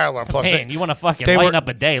in the fire alarm. Plus, Man, you want to fucking they lighten were- up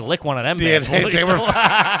a day, lick one of them. yeah, bad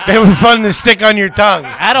boys. they were fun to stick on your tongue.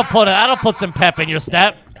 That'll put some pep in your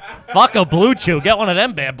step. Fuck a Blue Chew. Get one of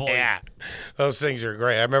them bad boys. Yeah, those things are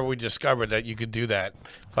great. I remember we discovered that you could do that.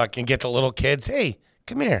 Fucking get the little kids. Hey,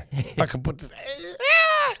 come here. I can put this.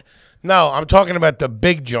 No, I'm talking about the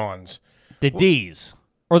big Johns. The D's.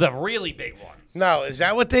 Or the really big ones. No, is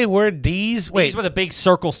that what they were? D's? Wait. These were the big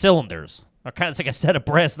circle cylinders. Or kind of, it's like a set of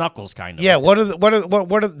brass knuckles, kind of. Yeah, what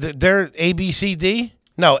are they're A, B, C, D?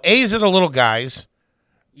 No, A's are the little guys.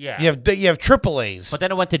 Yeah. You have triple A's. But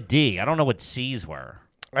then it went to D. I don't know what C's were.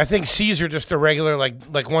 I think C's are just the regular,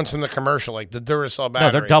 like ones from the commercial, like the Duracell battery.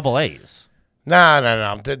 No, they're double A's.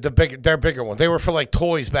 No. They're bigger ones. They were for like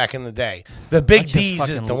toys back in the day. The big D's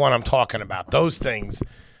is the one I'm talking about. Those things.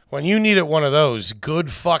 When you needed one of those, good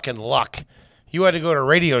fucking luck. You had to go to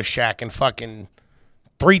Radio Shack and fucking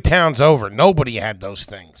 3 towns over. Nobody had those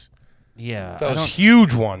things. Yeah. Those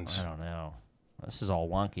huge ones. I don't know. This is all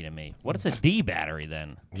wonky to me. What is a D battery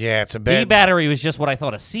then? Yeah, it's a D bad. battery was just what I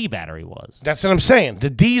thought a C battery was. That's what I'm saying. The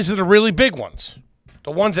D's are the really big ones.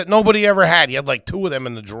 The ones that nobody ever had. You had like 2 of them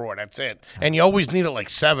in the drawer. That's it. And you always needed like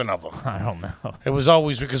 7 of them. I don't know. It was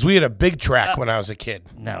always because we had a big track when I was a kid.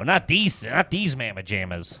 No, not these mamma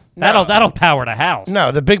jammas. No. That'll power the house.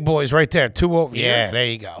 No, the big boys right there. 2 over. Yeah, there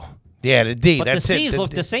you go. Yeah, the D. But that's the it. C's look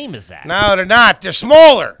the same as that. No, they're not. They're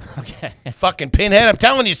smaller. Okay. Fucking pinhead. I'm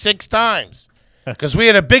telling you 6 times. Because we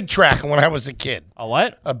had a big track when I was a kid. A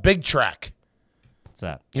what? A big track. What's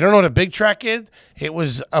that? You don't know what a big track is? It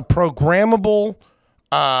was a programmable,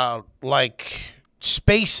 like,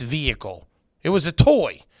 space vehicle. It was a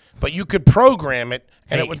toy, but you could program it,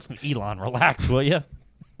 and Hey, it would Elon, relax, will you?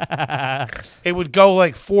 it would go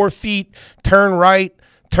like 4 feet, turn right,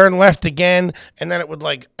 turn left again, and then it would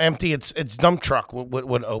like empty its dump truck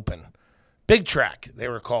would open. Big track, they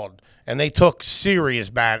were called. And they took serious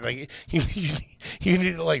battery. Like, you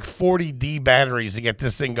needed like 40 D batteries to get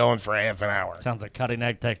this thing going for half an hour. Sounds like cutting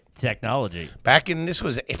edge technology. Back in this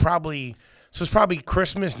was probably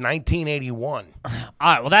Christmas 1981. All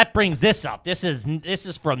right, well that brings this up. This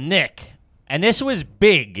is from Nick, and this was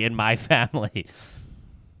big in my family.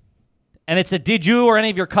 And it's a did you or any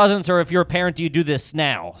of your cousins or if you're a parent do you do this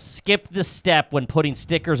now? Skip the step when putting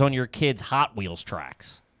stickers on your kids' Hot Wheels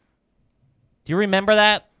tracks. Do you remember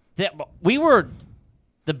that?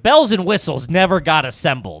 The bells and whistles never got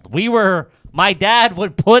assembled. My dad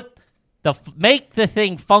would make the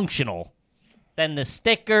thing functional. Then the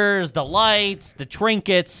stickers, the lights, the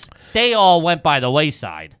trinkets, they all went by the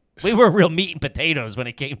wayside. We were real meat and potatoes when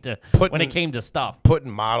it came to stuff.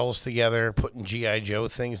 Putting models together, putting G.I. Joe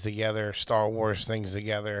things together, Star Wars things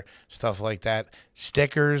together, stuff like that.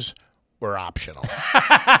 Stickers were optional.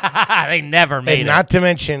 They never made it. Not to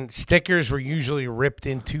mention, stickers were usually ripped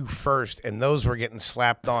into first, and those were getting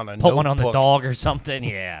slapped on a Put one on the dog or something.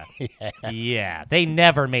 Yeah. Yeah. They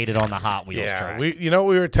never made it on the Hot Wheels track. We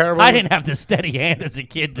were terrible. I didn't have the steady hand as a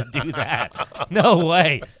kid to do that. No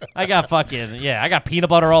way. I got peanut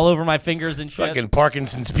butter all over my fingers and shit. Fucking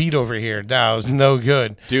Parkinson's Pete over here. No, it was no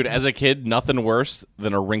good. Dude, as a kid, nothing worse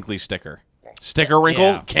than a wrinkly sticker. Sticker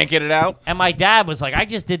wrinkle, can't get it out. And my dad was like, I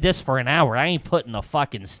just did this for an hour. I ain't putting the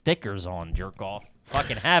fucking stickers on, jerk off.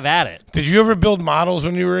 Fucking have at it. Did you ever build models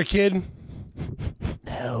when you were a kid?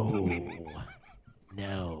 No.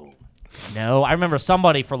 I remember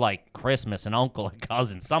somebody for like Christmas, an uncle, a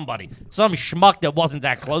cousin, some schmuck that wasn't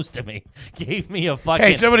that close to me gave me a fucking...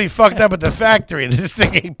 Hey, somebody fucked up at the factory. This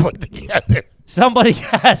thing ain't put together.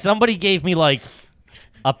 Somebody gave me like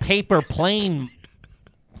a paper plane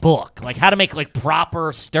book, like how to make like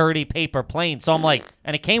proper sturdy paper planes. So I'm like,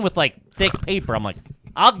 and it came with like thick paper. I'm like,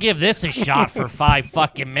 I'll give this a shot for 5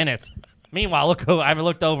 fucking minutes. Meanwhile, I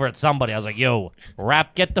looked over at somebody. I was like, yo,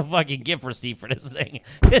 get the fucking gift receipt for this thing.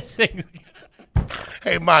 This thing's...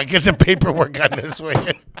 Hey, Ma, get the paperwork on this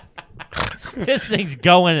way. This thing's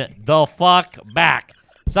going the fuck back.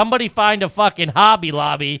 Somebody find a fucking Hobby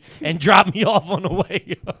Lobby and drop me off on the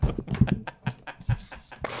way.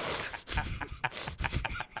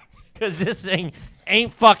 Because this thing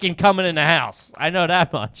ain't fucking coming in the house. I know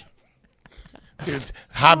that much. Dude,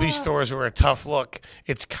 hobby stores were a tough look.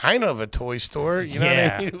 It's kind of a toy store. You know what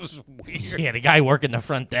I mean? It was weird. Yeah, the guy working the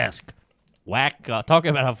front desk. Talking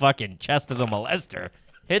about a fucking chest of the molester.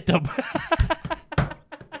 Hit the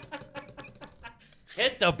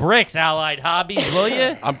bricks, Allied Hobbies, will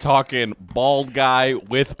you? I'm talking bald guy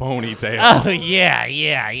with ponytail. Oh,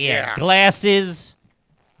 yeah. Glasses.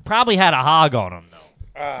 Probably had a hog on him, though.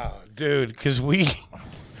 Oh, dude, because we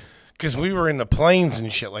were in the planes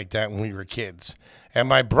and shit like that when we were kids. And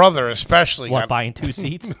my brother especially buying 2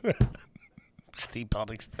 seats? Steep belt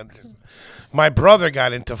extension. My brother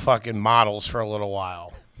got into fucking models for a little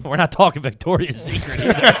while. We're not talking Victoria's Secret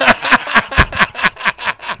either.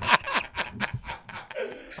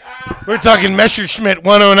 We're talking Messerschmitt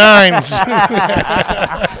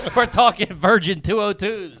 109s. We're talking Virgin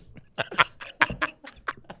 202s.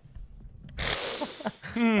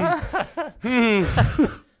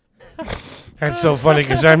 That's so funny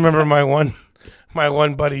because I remember my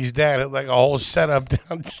one buddy's dad had like a whole setup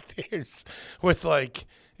downstairs with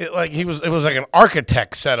it was like an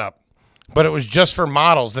architect setup, but it was just for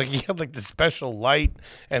models. Like he had like the special light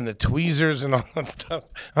and the tweezers and all that stuff.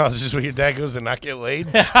 Oh, is this where your dad goes to not get laid?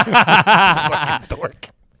 Fucking dork.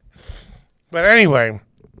 But anyway,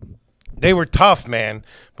 they were tough, man.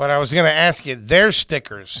 But I was gonna ask you, their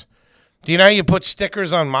stickers. Do you know how you put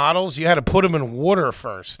stickers on models? You had to put them in water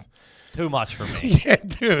first. Too much for me. Yeah,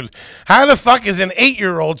 dude. How the fuck is an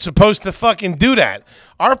 8-year-old supposed to fucking do that?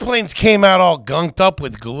 Our planes came out all gunked up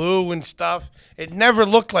with glue and stuff. It never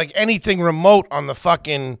looked like anything remote on the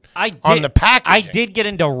fucking on the packaging. I did get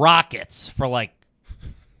into rockets for like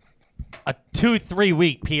a 2-3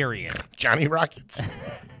 week period. Johnny Rockets.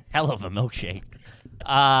 Hell of a milkshake.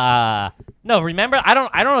 No, remember? I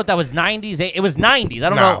don't know if that was 90s. It was 90s. I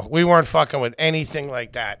don't know. No, we weren't fucking with anything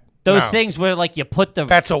like that. Those No. things where like you put the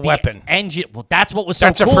That's a weapon. Engine. Well, that's what was so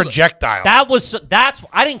That's cool. a projectile. That's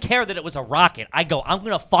I didn't care that it was a rocket. I go, I'm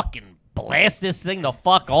gonna fucking blast this thing the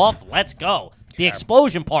fuck off. Let's go. The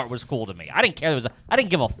explosion part was cool to me. I didn't care. I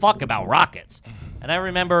didn't give a fuck about rockets. And I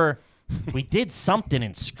remember we did something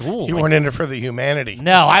in school. You weren't in it for the humanity.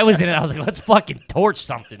 No, I was in it. I was like, let's fucking torch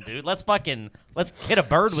something, dude. Let's hit a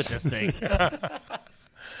bird with this thing.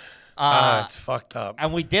 It's fucked up.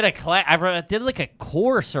 And we did a class. I did like a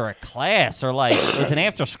course or a class or like it was an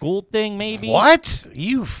after school thing maybe. What?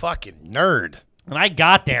 You fucking nerd. And I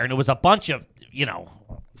got there and it was a bunch of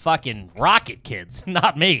fucking rocket kids.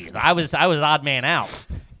 Not me. I was odd man out.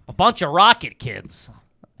 A bunch of rocket kids,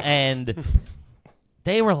 and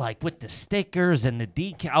they were like with the stickers and the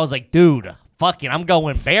decal. I was like, dude. Fucking, I'm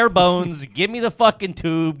going bare bones. Give me the fucking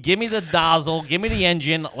tube. Give me the nozzle. Give me the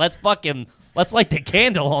engine. Let's light the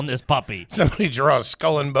candle on this puppy. Somebody draw a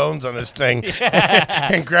skull and bones on this thing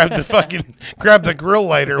and grab the grill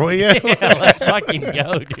lighter, will you? Yeah, let's fucking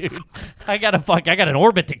go, dude. I got an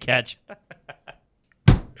orbit to catch.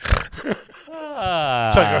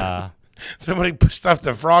 Somebody stuffed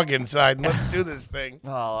a frog inside and let's do this thing.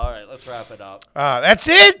 Oh, all right. Let's wrap it up. That's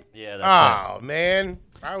it? Yeah, that's it. Man.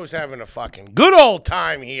 I was having a fucking good old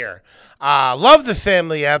time here. Love the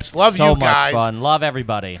family eps. Love you guys. So much fun. Love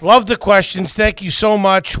everybody. Love the questions. Thank you so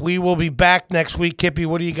much. We will be back next week. Kippy,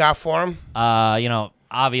 what do you got for them?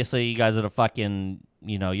 Obviously you guys are the fucking,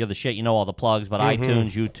 you're the shit. You know all the plugs, but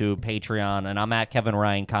iTunes, YouTube, Patreon, and I'm at Kevin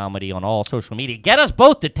Ryan Comedy on all social media. Get us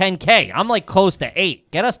both to 10K. I'm like close to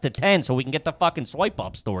 8. Get us to 10 so we can get the fucking swipe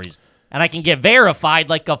up stories. And I can get verified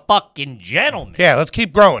like a fucking gentleman. Yeah, let's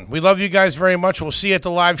keep growing. We love you guys very much. We'll see you at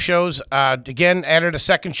the live shows. Again, added a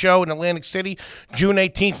second show in Atlantic City, June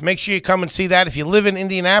 18th. Make sure you come and see that. If you live in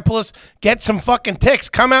Indianapolis, get some fucking ticks.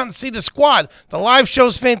 Come out and see the squad. The live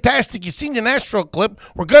show's fantastic. You've seen the Nashville clip.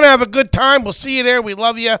 We're going to have a good time. We'll see you there. We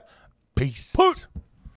love you. Peace.